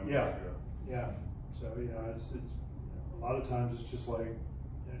that yeah. So you know, it's a lot of times it's just like,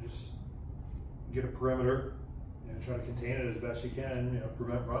 you know, just get a perimeter, you know, try to contain it as best you can, you know,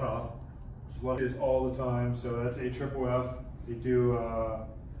 prevent runoff. Which is what it is all the time. So that's AFFF. They do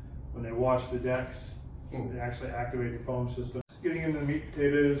when they wash the decks, they actually activate the foam system. Getting into the meat and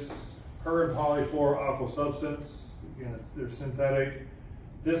potatoes, per and polyfluoroalkyl substance. Again, they're synthetic.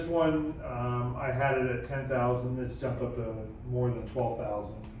 This one, I had it at 10,000. It's jumped up to more than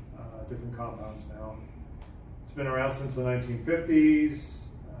 12,000 different compounds now. It's been around since the 1950s.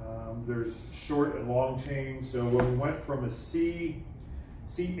 There's short and long chain. So when we went from a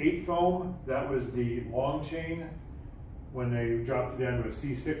C8 foam, that was the long chain. When they dropped it down to a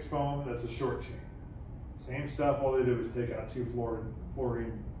C6 foam, that's a short chain. Same stuff, all they did was take out 2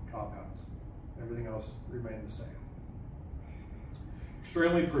 fluorine compounds. Everything else remained the same.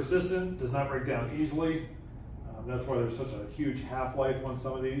 Extremely persistent, does not break down easily. That's why there's such a huge half-life on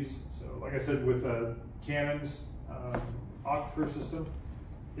some of these. So like I said, with Cannon's aquifer system,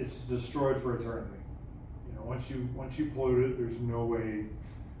 it's destroyed for eternity. You know, once you pollute it, there's no way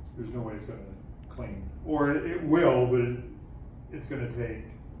it's going to clean. Or it will, but it's going to take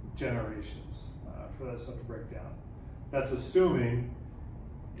generations for that stuff to break down. That's assuming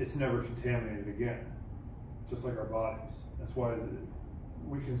it's never contaminated again, just like our bodies. That's why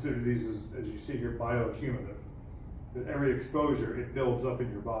we consider these, as you see here, bioaccumulative. That every exposure, it builds up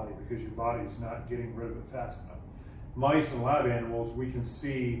in your body because your body is not getting rid of it fast enough. Mice and lab animals, we can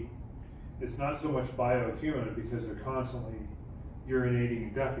see it's not so much bioaccumulative because they're constantly urinating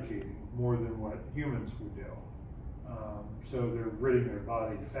and defecating. more than what humans would do. So they're ridding their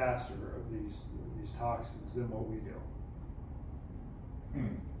body faster of these toxins than what we do.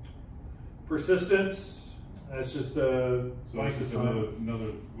 Persistence, that's just the So that's just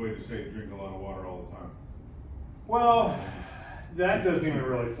another way to say drink a lot of water all the time. Well, that doesn't even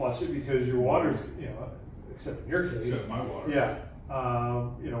really flush it because your water's, except in your case. Except my water. Yeah.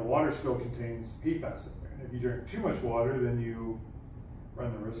 Water still contains PFAS in there. And if you drink too much water, then you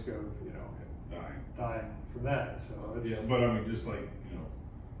run the risk of, dying from that. So it's, yeah, but I mean, just like,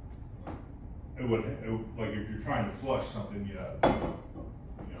 it would like if you're trying to flush something,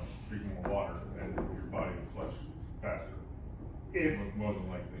 drink more water and your body will flush faster. More than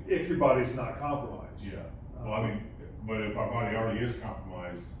likely. If your body's not compromised. Yeah. Well, I mean, but if our body already is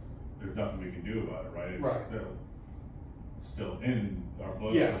compromised, there's nothing we can do about it, right? It's right. still in our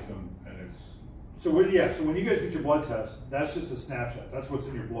blood system, and it's. So when you guys get your blood test, that's just a snapshot. That's what's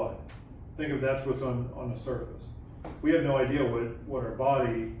in your blood. Think of that's what's on the surface. We have no idea what our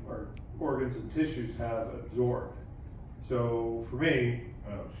body, our organs and tissues have absorbed. So for me,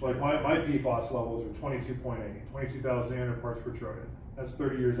 like my PFAS levels are 22.8, 22,800 parts per trillion. That's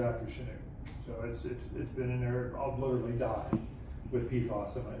 30 years after Chinook. So it's been in there. I'll literally die with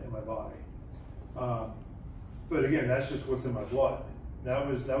PFAS in my body. But again, that's just what's in my blood. That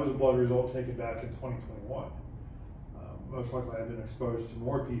was a blood result taken back in 2021. Most likely I've been exposed to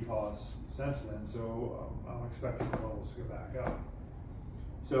more PFAS since then, so I'm expecting the levels to go back up.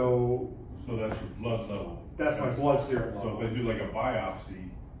 So that's your blood level. That's my blood serum level. So if they do like a biopsy,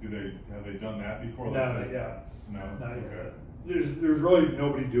 have they done that before? No, not yet. No, not okay. yet. There's really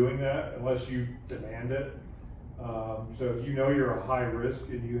nobody doing that unless you demand it. So if you know you're a high risk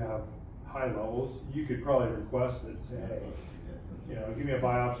and you have high levels, you could probably request it and say, hey, give me a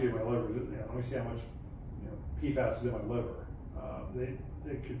biopsy of my liver. Let me see how much PFAS is in my liver.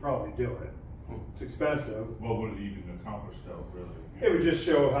 They could probably do it. It's expensive. What would it even accomplish though, really? It would just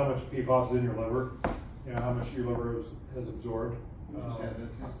show how much PFAS is in your liver, how much your liver has absorbed. We just had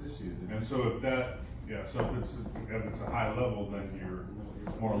that test this year. And so if it's a high level, then you're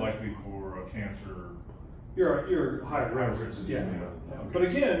more likely for a cancer. You're high risk. Yeah. But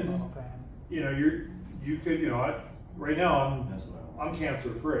again, you could right now I'm cancer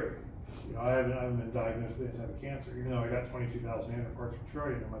free. I haven't been diagnosed with any type of cancer, even though I got 22,800 parts per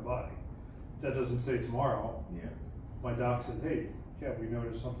trillion in my body. That doesn't say tomorrow. Yeah. My doc said, hey, we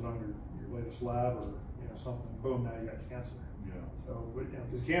noticed something on your latest lab or something. Boom, now you got cancer. Yeah. So, but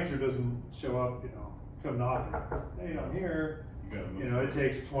because cancer doesn't show up, come knocking. Hey, I'm here. It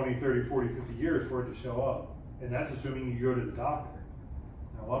takes 20, 30, 40, 50 years for it to show up, and that's assuming you go to the doctor.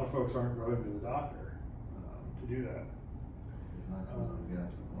 Now, a lot of folks aren't going to the doctor to do that.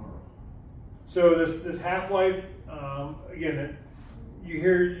 So this half-life, again,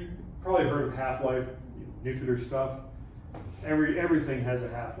 you probably heard of half-life, nuclear stuff. Everything has a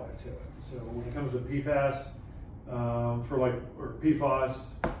half-life to it. So when it comes to PFAS, or PFAS,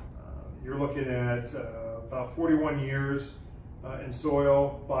 you're looking at about 41 years in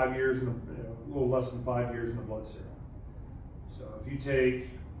soil, 5 years, a little less than 5 years in the blood serum. So if you take,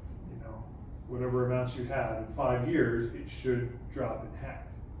 whatever amounts you have in 5 years, it should drop in half.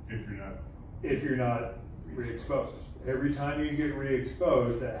 If you're not re-exposed. Every time you get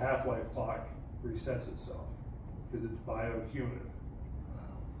re-exposed, that half-life clock resets itself because it's bioaccumulative.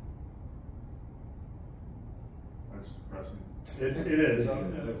 That's depressing. It is.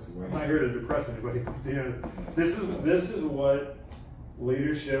 I'm not here to depress anybody. This is what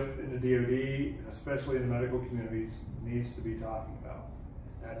leadership in the DoD, and especially in the medical communities, needs to be talking about.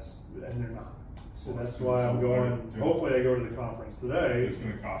 And they're not. So that's why I'm going. Hopefully, I go to the conference today. It's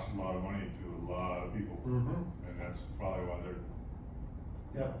going to cost a lot of money to a lot of people, and that's probably why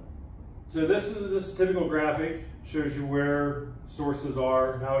they're. Yeah. So this typical graphic shows you where sources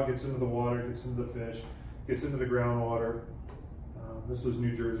are, how it gets into the water, gets into the fish, gets into the groundwater. This was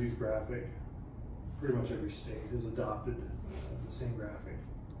New Jersey's graphic. Pretty much every state has adopted the same graphic.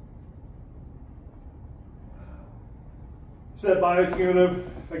 So that bioaccumulative,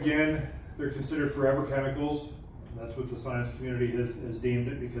 again, they're considered forever chemicals. That's what the science community has deemed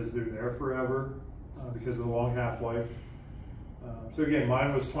it because they're there forever because of the long half-life. So again,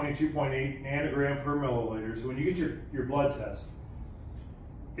 mine was 22.8 nanogram per milliliter. So when you get your blood test,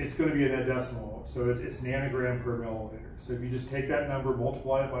 it's going to be in that decimal. So it's nanogram per milliliter. So if you just take that number,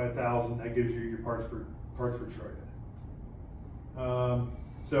 multiply it by 1,000, that gives you your parts per trillion.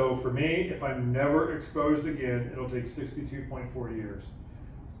 So for me, if I'm never exposed again, it'll take 62.4 years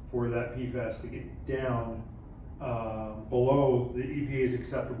for that PFAS to get down below the EPA's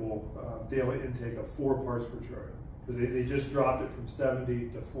acceptable daily intake of 4 parts per trillion. Because they just dropped it from 70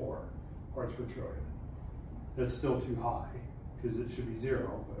 to 4. parts per trillion. That's still too high because it should be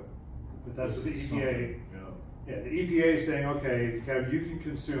 0, but that's what the EPA. Yeah, the EPA is saying, okay, Kev, you can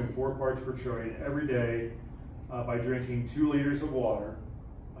consume 4 parts per trillion every day by drinking 2 liters of water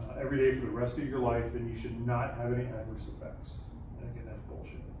every day for the rest of your life, and you should not have any adverse effects. And again, that's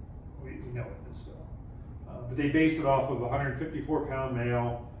bullshit. We know it is. So. But they base it off of a 154-pound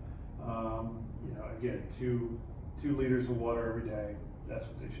male. Again, 2 liters of water every day. That's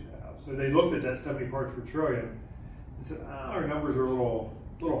what they should have. So they looked at that 70 parts per trillion and said, our numbers are a little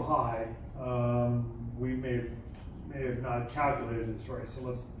high. We may have not calculated this right, so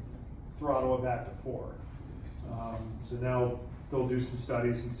let's throttle it back to 4. So now they'll do some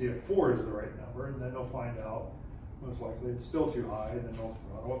studies and see if 4 is the right number, and then they'll find out most likely it's still too high, and then they'll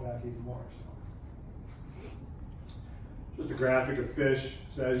throttle it back even more. So. Just a graphic of fish.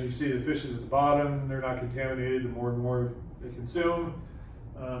 So as you see, the fish is at the bottom. They're not contaminated. The more and more they consume,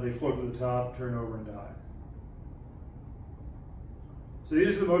 they float to the top, turn over, and die. So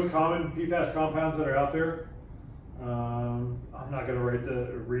these are the most common PFAS compounds that are out there. I'm not going to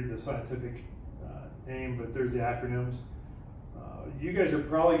read the scientific name, but there's the acronyms. You guys are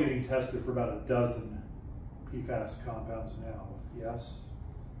probably getting tested for about a dozen PFAS compounds now. Yes?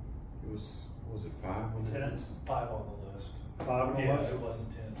 Was it 5 on the 10? list? 5 on the list. 5 on the list? It wasn't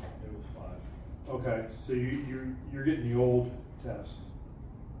 10, it was 5. Okay, so you're getting the old test.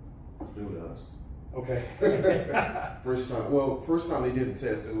 It's new to us. Okay. First time they did the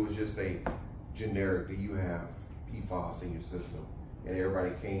test, it was just a generic, do you have PFAS in your system? And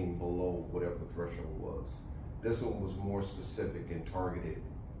everybody came below whatever the threshold was. This one was more specific and targeted.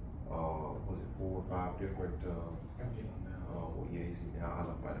 Was it 4 or 5 different? I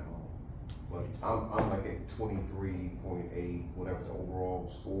left mine at home. But I'm like at 23.8, whatever the overall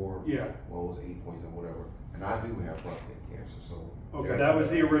score. Yeah. Well, it was 8 points and whatever. And I do have prostate cancer, so. Okay, that was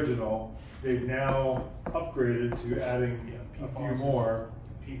the original. They've now upgraded to adding a few more.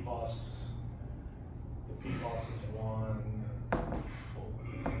 The PFAS is one.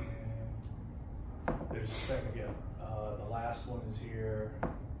 There's a second, the last one is here.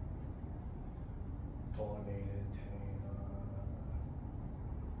 Fluorinated.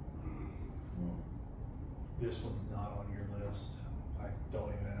 This one's not on your list.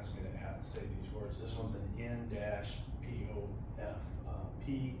 Don't even ask me to say these words. This one's an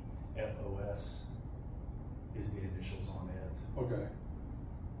N-PFOS is the initials on it. Okay.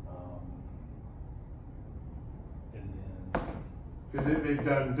 And then Because they've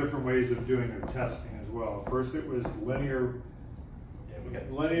done different ways of doing their testing as well. First it was linear, and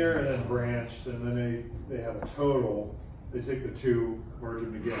then branched, and then they have a total. They take the 2, merge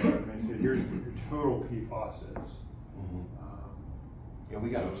them together, and they say, here's what your total PFAS is. Mm-hmm. Yeah, we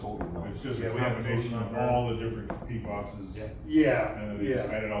got a total number. It's just a combination of all the different PFASs. Yeah. And then they just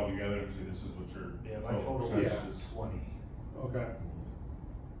add it all together and say, this is what your my total percentage is is. 20. Okay.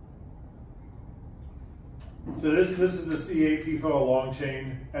 So this is the C8 PFOA long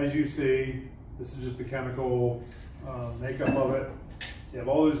chain. As you see, this is just the chemical makeup of it. You have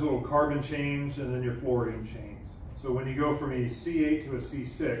all these little carbon chains and then your fluorine chains. So when you go from a C8 to a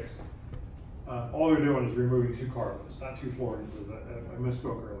C6, all they're doing is removing 2 carbons, not 2 fluorines. I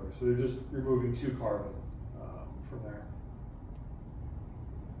misspoke earlier. So they're just removing 2 carbon from there.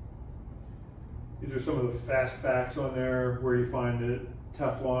 These are some of the fast facts on there where you find it: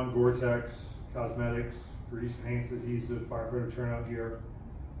 Teflon, Gore-Tex, cosmetics, grease paints, adhesive, firefighter turnout gear.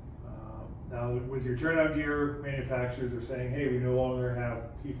 Now with your turnout gear, manufacturers are saying, hey, we no longer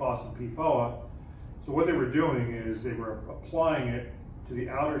have PFAS and PFOA. So what they were doing is they were applying it to the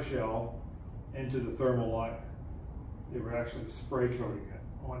outer shell and to the thermal liner. They were actually spray coating it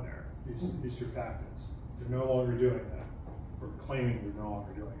on there, these surfactants. They're no longer doing that, or claiming they're no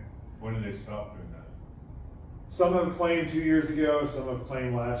longer doing it. When did they stop doing that? Some have claimed 2 years ago, some have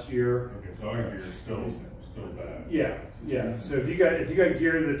claimed last year. Okay, so our gear is still bad. Yeah. So if you got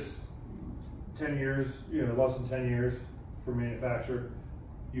gear that's 10 years, less than 10 years for manufacture,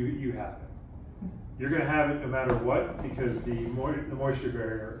 you have it. You're going to have it no matter what, because the moisture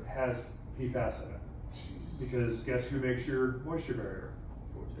barrier has PFAS in it. Because guess who makes your moisture barrier?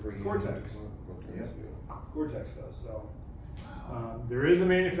 Gore-Tex. Yeah. Gore-Tex does. So there is a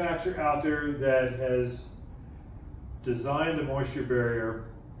manufacturer out there that has designed a moisture barrier.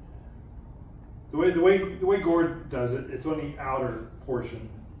 The way Gore does it, it's on the outer portion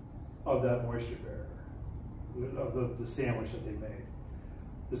of that moisture barrier, of the sandwich that they made.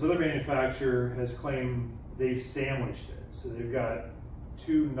 This other manufacturer has claimed they've sandwiched it. So they've got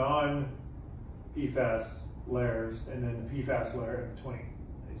 2 non-PFAS layers and then the PFAS layer in between.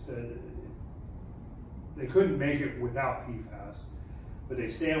 They said they couldn't make it without PFAS, but they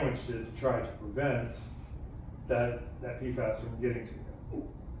sandwiched it to try to prevent that PFAS from getting to you.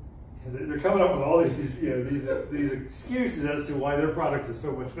 And they're coming up with all these, these excuses as to why their product is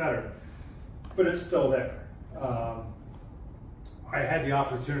so much better, but it's still there. I had the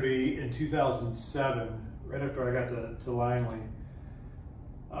opportunity in 2007, right after I got to Langley.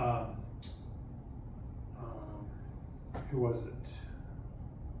 Who was it?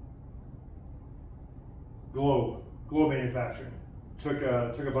 Globe Manufacturing. Took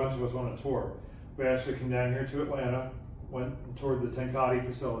a bunch of us on a tour. We actually came down here to Atlanta, went and toured the Tenkate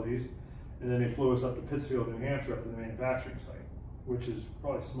facilities, and then they flew us up to Pittsfield, New Hampshire, up to the manufacturing site, which is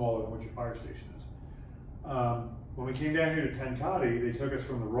probably smaller than what your fire station is. When we came down here to Tenkate, they took us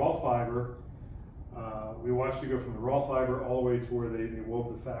from the raw fiber. We watched it go from the raw fiber all the way to where they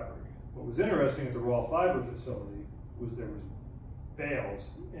wove the fabric. What was interesting at the raw fiber facility was there was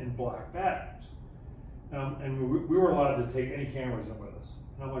bales in black bags. And we weren't allowed to take any cameras in with us.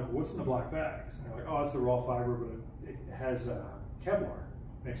 And I'm like, what's in the black bags? And they're like, oh, it's the raw fiber, but it has Kevlar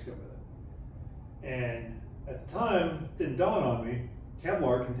mixed in with it. And at the time, it didn't dawn on me,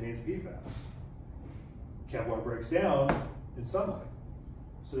 Kevlar contains PFAS. Kevlar breaks down in sunlight.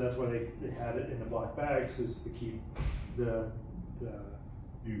 So that's why they had it in the black bags, is to keep the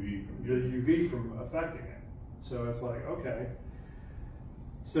UV from affecting it. So it's like, okay.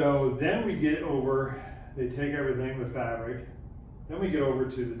 So then we get over, they take everything, the fabric, then we get over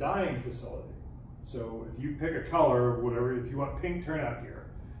to the dyeing facility. So if you pick a color or whatever, if you want pink turnout gear,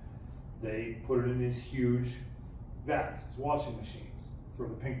 they put it in these huge vats, these washing machines. Throw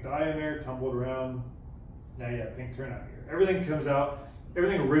the pink dye in there, tumble it around, now you have pink turnout gear. Everything comes out,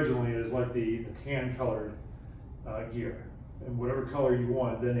 everything originally is like the tan colored gear. And whatever color you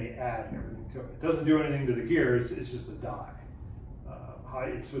want, then they add everything to it. It doesn't do anything to the gear, it's just a dye.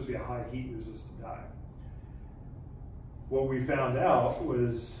 It's supposed to be a high heat resistant dye. What we found out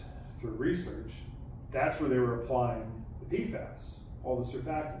was, through research, that's where they were applying the PFAS, all the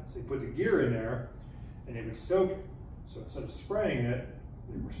surfactants. They put the gear in there and they would soak it. So instead of spraying it,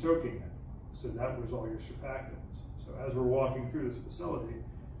 they were soaking it. So that was all your surfactants. So as we're walking through this facility,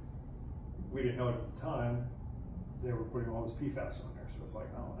 we didn't know it at the time, they were putting all this PFAS on there. So it's like,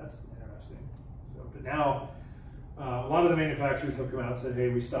 oh, that's interesting. So, but now, a lot of the manufacturers have come out and said, hey,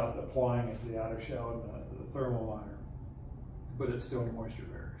 we stopped applying it to the outer shell and the thermal liner, but it's still a moisture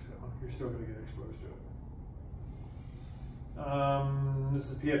barrier, so you're still going to get exposed to it.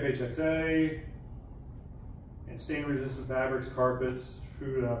 This is PFHXA, and stain-resistant fabrics, carpets,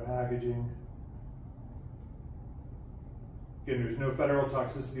 food packaging. Again, there's no federal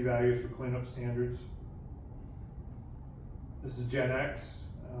toxicity values for cleanup standards. This is Gen X,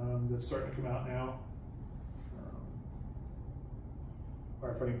 that's starting to come out now.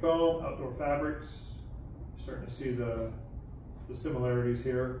 Firefighting foam, outdoor fabrics, starting to see the similarities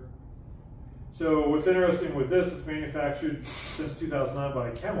here. So what's interesting with this, it's manufactured since 2009 by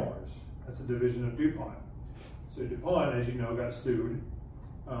Chemours. That's a division of DuPont. So DuPont, as you know, got sued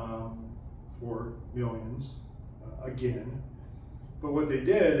for millions again. But what they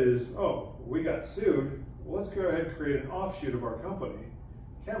did is, oh, we got sued, well, let's go ahead and create an offshoot of our company,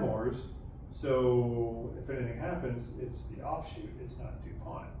 Chemours. So if anything happens, it's the offshoot, it's not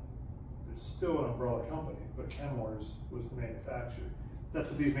DuPont. It's still an umbrella company, but Chemours was the manufacturer. That's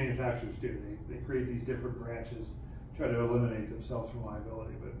what these manufacturers do. They create these different branches, try to eliminate themselves from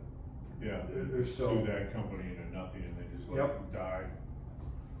liability, but yeah, they're still sue that company into nothing and they just let them die.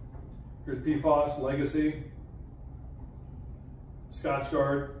 Here's PFAS Legacy, Scotch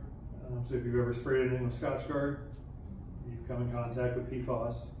Guard. So if you've ever sprayed anything with Scotch Guard, you've come in contact with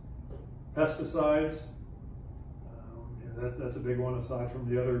PFAS. Pesticides, that's a big one aside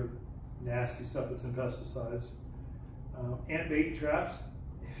from the other nasty stuff that's in pesticides. Ant bait traps,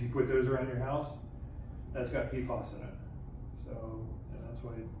 if you put those around your house, that's got PFAS in it. So that's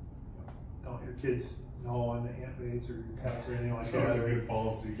why don't let your kids gnaw on the ant baits or your pets or anything like that. That's a good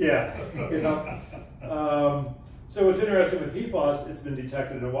policy. Yeah. So what's interesting with PFAS, it's been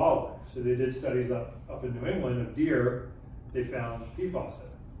detected in wildlife. So they did studies up in New England of deer, they found PFAS in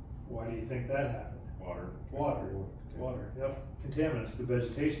it. Why do you think that happened? Water, yep. Contaminants, the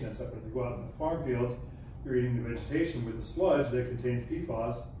vegetation that's up. If you go out in the farm fields, you're eating the vegetation with the sludge that contains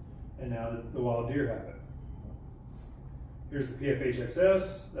PFAS, and now the wild deer have it. Here's the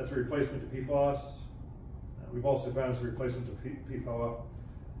PFHXS, that's a replacement to PFAS. We've also found it's a replacement to PFOA.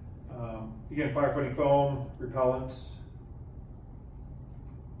 Again, firefighting foam, repellents.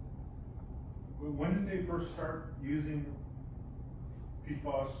 When did they first start using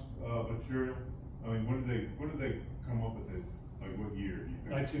PFAS material? I mean, when did they come up with it? Like what year do you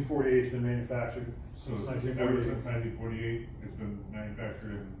think? 1948's been manufactured So since ever 1948. since 1948, it's been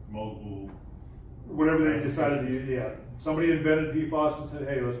manufactured in multiple. Whatever they decided to use, yeah. Somebody invented PFAS and said,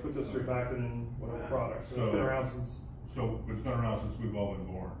 hey, let's put this surfactant in whatever product. So it's been around since. So it's been around since we've all been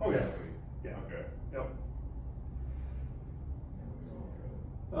born. Oh yes. Yeah. Okay. Yep.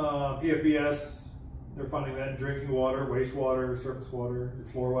 PFBS, they're finding that in drinking water, wastewater, surface water, your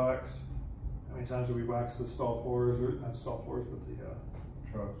floor wax. How many times have we waxed the stall floors, or not stall floors, but the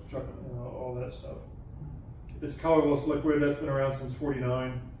truck, all that stuff. It's colorless liquid that's been around since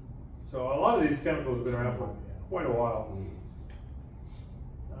 '49. So a lot of these chemicals have been around for quite a while.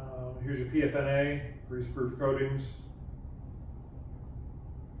 Here's your PFNA, grease-proof coatings.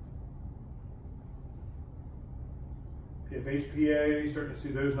 PFHPA, starting to see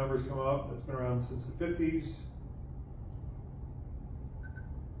those numbers come up. That's been around since the 50s.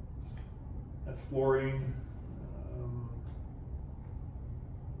 That's fluorine.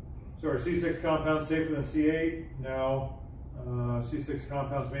 So are C6 compounds safer than C8? No. C6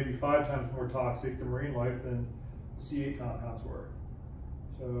 compounds may be 5 times more toxic to marine life than C8 compounds were.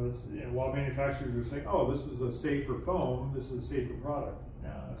 So it's, you know, while manufacturers are saying, oh, this is a safer foam, this is a safer product.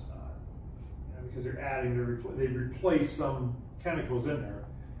 No, it's not. Because they're adding, they've replaced some chemicals in there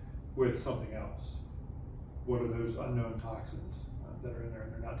with something else. What are those unknown toxins that are in there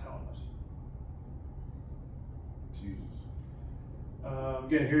and they're not telling us? Jesus.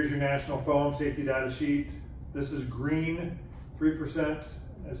 Again, here's your national foam safety data sheet. This is green, 3%.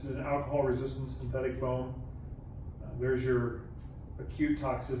 This is an alcohol-resistant synthetic foam. There's your acute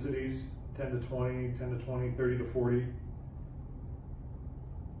toxicities, 10 to 20, 10 to 20, 30 to 40.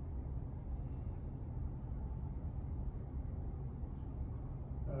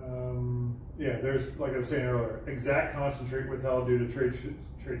 Yeah, there's, like I was saying earlier, exact concentrate withheld due to trade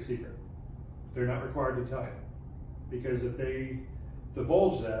secret. They're not required to tell you. Because if they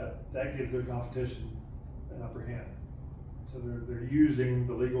divulge that, that gives their competition an upper hand. So they're using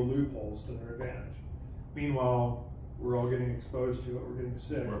the legal loopholes to their advantage. Meanwhile, we're all getting exposed to it, we're getting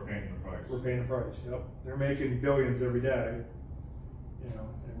sick. We're paying the price. We're paying the price, yep. They're making billions every day, you know,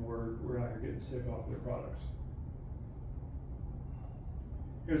 and we're out here getting sick off their products.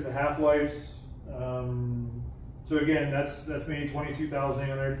 Here's the half-lives. So again, that's me,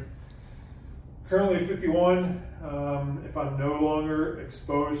 22,800. Currently 51. If I'm no longer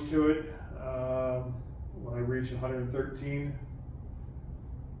exposed to it, when I reach 113,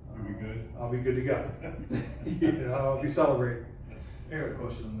 Are we good? I'll be good to go. You know, I'll be celebrating. I got a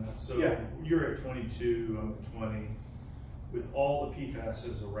question on that. So Yeah. you're at 22, I'm at 20. With all the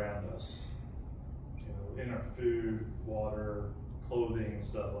PFASs around us, you know, in our food, water, clothing, and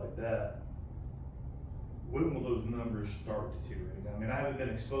stuff like that, when will those numbers start deteriorating? I mean, I haven't been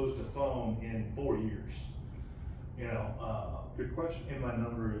exposed to foam in 4 years. You know, Good question. and my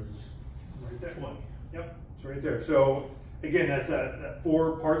number is Right there. 20. Yep, it's right there. So again, that's at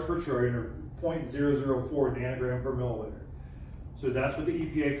 4 parts per trillion, or 0.004 nanogram per milliliter. So that's what the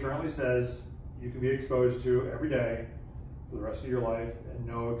EPA currently says you can be exposed to every day for the rest of your life and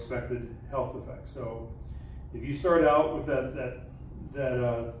no expected health effects. So if you start out with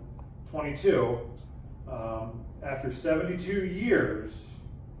that 22, after 72 years,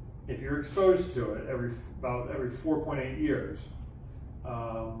 if you're exposed to it about every 4.8 years,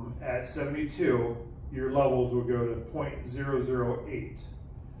 at 72, your levels will go to 0.008.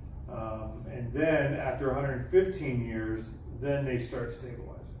 And then after 115 years, then they start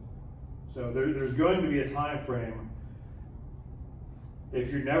stabilizing. So there's going to be a time frame. If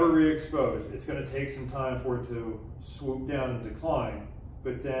you're never re-exposed, it's going to take some time for it to swoop down and decline.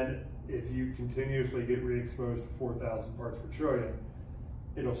 But then if you continuously get re-exposed to 4,000 parts per trillion,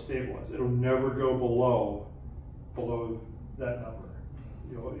 it'll stabilize. It'll never go below that number.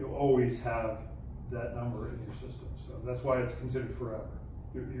 You'll always have that number in your system. So that's why it's considered forever.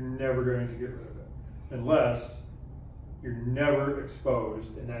 You're never going to get rid of it unless you're never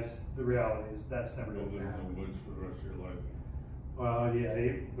exposed, and that's the reality is that's never going to Live in happen. the woods for the rest of your life. Well,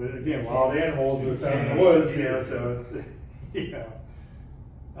 yeah, but again, wild animals are found in the woods, you know, so it's, you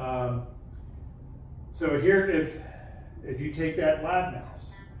know. So here, if you take that lab mouse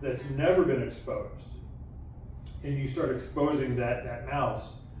that's never been exposed, and you start exposing that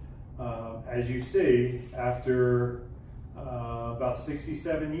mouse, as you see, after about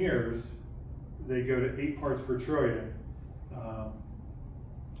 67 years, they go to 8 parts per trillion,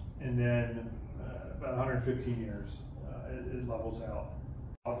 and then about 115 years, it levels out.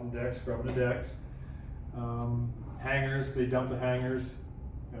 Off the decks, scrubbing the decks. Hangers, they dump the hangers,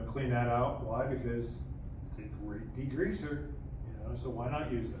 clean that out. Why? Because it's a great degreaser, so why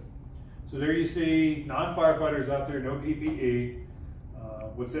not use it? So there you see non-firefighters out there, no PPE.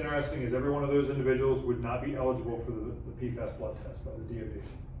 What's interesting is every one of those individuals would not be eligible for the PFAS blood test by the DoD,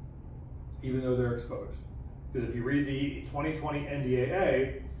 even though they're exposed. Because if you read the 2020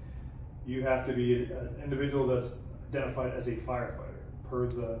 NDAA, you have to be an individual that's identified as a firefighter per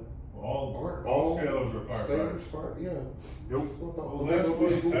the. All sailors are firefighters. Yeah. Nope. Well,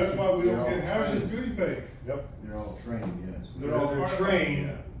 that's why we don't get hazardous duty pay. Yep. They're all trained, yes. They're firefighters, trained,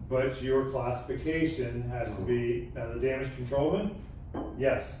 yeah. but your classification has to be, the damage controlman,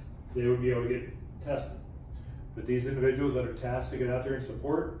 yes, they would be able to get tested. But these individuals that are tasked to get out there and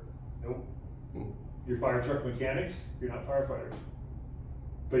support, nope. Your fire truck mechanics, you're not firefighters.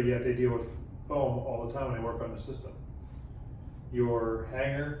 But yet they deal with foam all the time when they work on the system. Your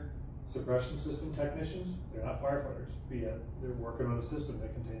hangar suppression system technicians, they're not firefighters, but yet they're working on a system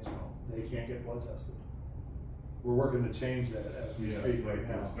that contains foam. They can't get blood tested. We're working to change that as we speak right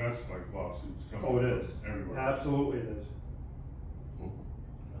now. That's like lawsuits coming. Oh, it is. Everywhere. Absolutely it is. Like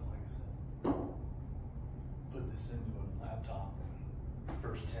I said, put this into a laptop, and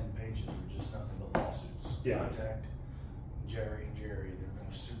first 10 pages are just nothing but lawsuits. Yeah. Contact Jerry and Jerry, they're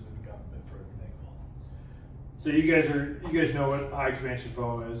gonna sue the government for everything. So you guys know what high expansion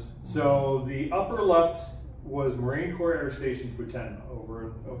foam is. So the upper left was Marine Corps Air Station Futenma over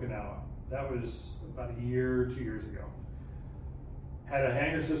in Okinawa. That was about a year, 2 years ago. Had a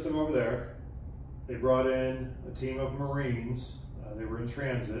hangar system over there. They brought in a team of Marines. They were in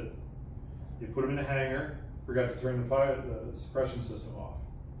transit. They put them in a hangar, forgot to turn the suppression system off.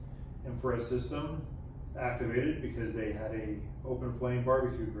 Infrared system activated because they had a open flame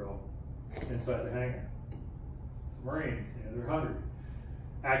barbecue grill inside the hangar. Marines, they're hungry.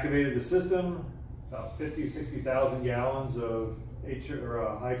 Activated the system, about 50, 60,000 gallons of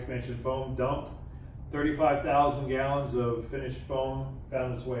high expansion foam dumped. 35,000 gallons of finished foam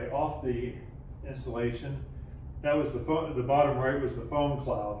found its way off the installation. That was the foam, the bottom right was the foam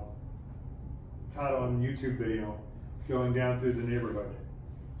cloud. Caught on YouTube video going down through the neighborhood.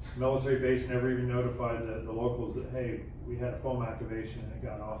 Military base never even notified the locals that, hey, we had a foam activation and it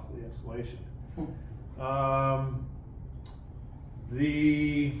got off the installation.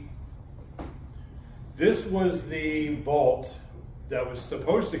 This was the vault that was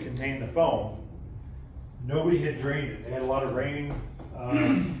supposed to contain the foam. Nobody had drained it. They had a lot of rain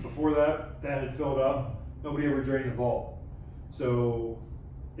before that had filled up. Nobody ever drained the vault. So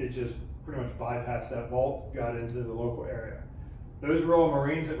it just pretty much bypassed that vault, got into the local area. Those were all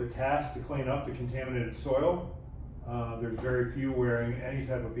Marines that were tasked to clean up the contaminated soil. There's very few wearing any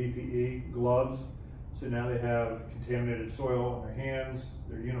type of PPE, gloves. So now they have contaminated soil on their hands,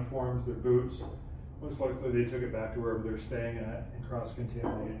 their uniforms, their boots. Most likely they took it back to wherever they're staying at and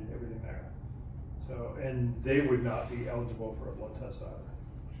cross-contaminated everything there. So, and they would not be eligible for a blood test either.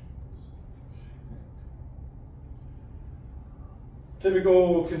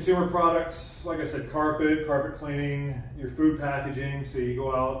 Typical consumer products, like I said, carpet cleaning, your food packaging. So you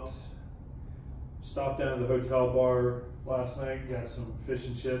go out, stop down at the hotel bar last night, got some fish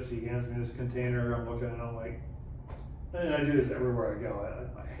and chips. He hands me this container. I'm looking at it, I'm like, and I do this everywhere I go.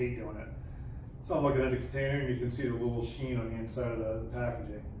 I hate doing it. So I'm looking at the container and you can see the little sheen on the inside of the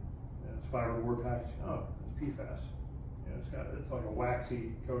packaging. And it's fiberboard packaging. Oh, it's PFAS. It's like a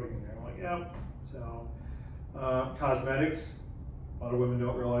waxy coating in there. I'm like, yep. So cosmetics. A lot of women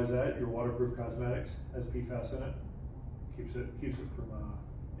don't realize that your waterproof cosmetics has PFAS in it. Keeps it from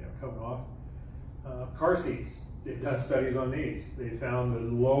coming off. Car seats. They've done studies on these. They found the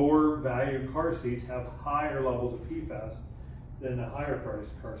lower value car seats have higher levels of PFAS than the higher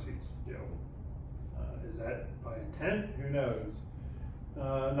priced car seats do. Is that by intent? Who knows?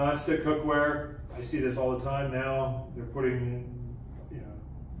 Non-stick cookware. I see this all the time now. They're putting,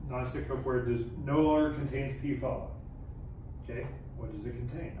 non-stick cookware no longer contains PFAS. Okay, what does it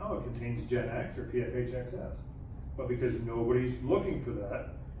contain? Oh, it contains Gen X or PFHXS. But because nobody's looking for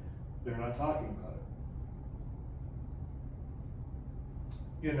that, they're not talking about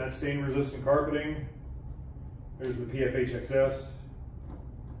it. Again, that stain-resistant carpeting. There's the PFHXS.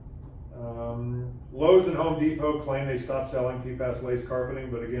 Lowe's and Home Depot claim they stopped selling PFAS lace carpeting,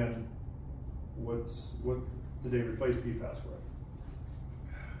 but again, what did they replace PFAS with?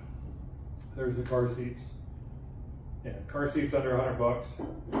 There's the car seats. Yeah, car seats under $100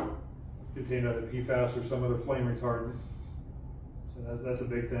 contain either PFAS or some other flame retardant. So that's a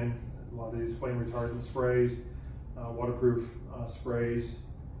big thing. A lot of these flame retardant sprays, waterproof sprays,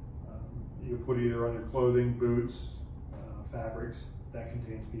 you put either on your clothing, boots, fabrics that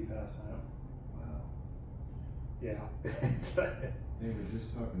contains PFAS in it. Wow. Yeah. They were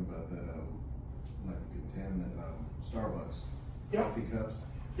just talking about that, like contaminant Starbucks Yep. coffee cups.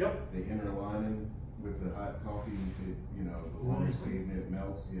 Yep. The inner lining with the hot coffee, it, you know, the longer it stays in it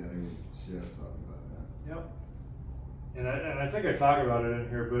melts. Yeah, they were just talking about that. Yep. And I think I talk about it in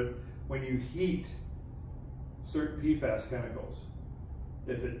here, but when you heat certain PFAS chemicals,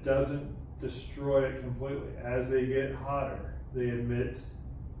 if it doesn't destroy it completely, as they get hotter, they emit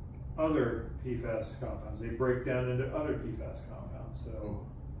other PFAS compounds. They break down into other PFAS compounds. So,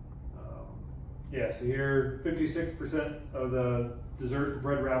 yeah, so here 56% of the dessert and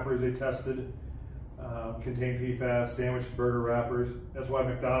bread wrappers they tested contain PFAS, sandwich and burger wrappers. That's why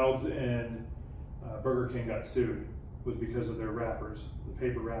McDonald's and Burger King got sued, was because of their wrappers. The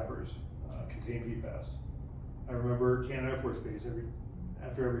paper wrappers contain PFAS. I remember Cannon Air Force Base,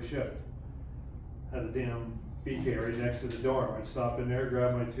 after every shift, had a damn BK right next to the dorm. I'd stop in there,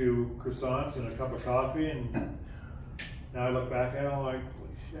 grab my 2 croissants and a cup of coffee, and now I look back at it, I'm like,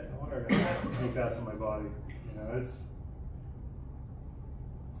 holy shit, no wonder I got PFAS in my body. You know, it's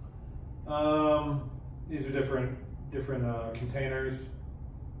these are different containers.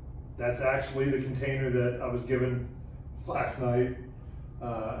 That's actually the container that I was given last night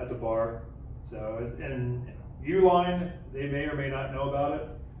at the bar. So, and Uline, they may or may not know about it,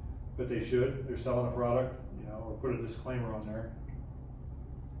 but they should. They're selling a product, you know, or put a disclaimer on there.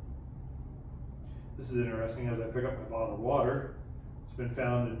 This is interesting. As I pick up my bottled water, it's been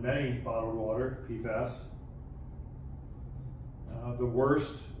found in many bottled water, PFAS. The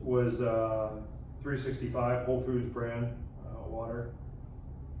worst was 365 Whole Foods brand water.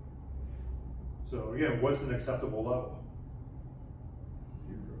 So again, what's an acceptable level?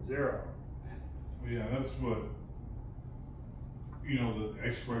 0. Well, yeah, that's what, you know, the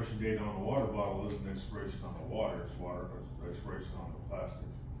expiration date on the water bottle isn't expiration on the water, it's expiration on the plastic.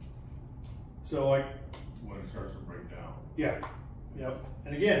 So like, When it starts to break down. yeah, yep.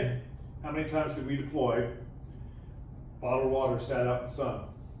 And again, how many times did we deploy bottled water sat out in the sun?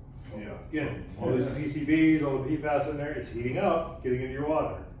 Yeah. Again, all these PCBs, all the PFAS in there, it's heating up, getting into your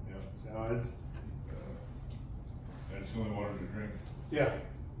water. Yeah. So it's, That's the only water to drink. yeah,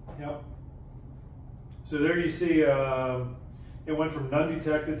 yep. So there you see, it went from none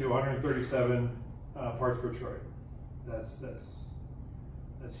detected to 137 parts per trillion. That's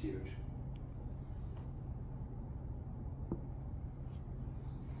huge.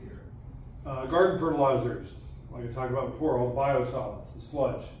 Garden fertilizers, like I talked about before, all the biosolids, the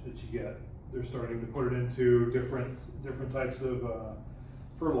sludge that you get, they're starting to put it into different types of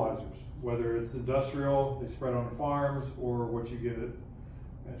fertilizers. Whether it's industrial, they spread on the farms, or what you get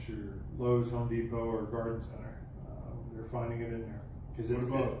at your Lowe's, Home Depot, or Garden Center. They're finding it in there.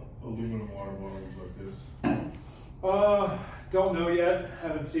 What about aluminum water bottles like this? Don't know yet.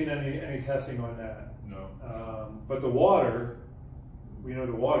 Haven't seen any testing on that. No. But the water, we know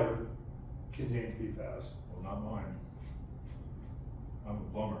the water contains PFAS. Well, not mine. I'm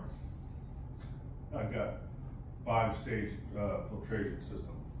a plumber. I've got 5-stage filtration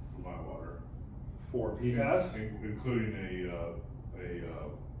system for my water. For PFAS? Including a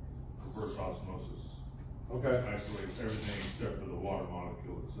reverse osmosis. Okay. Which isolates everything except for the water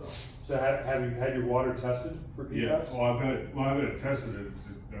molecule itself. So have you had your water tested for PFAS? Yeah, well, I've got it tested. It's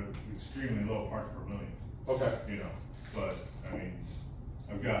extremely low parts per million. Okay. You know, but I mean,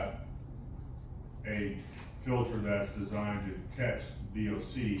 I've got a filter that's designed to catch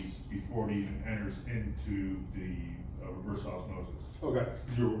VOCs before it even enters into the reverse osmosis. Okay.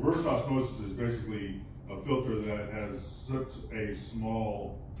 Your reverse osmosis is basically a filter that has such a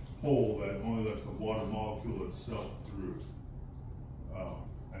small hole that only lets the water molecule itself through,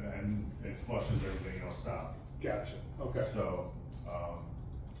 and it flushes everything else out. Gotcha. Okay. So,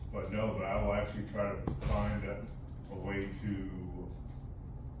 but I will actually try to find a way to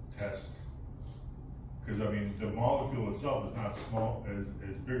test, because I mean the molecule itself is not small,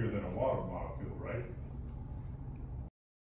 is bigger than a water molecule, right?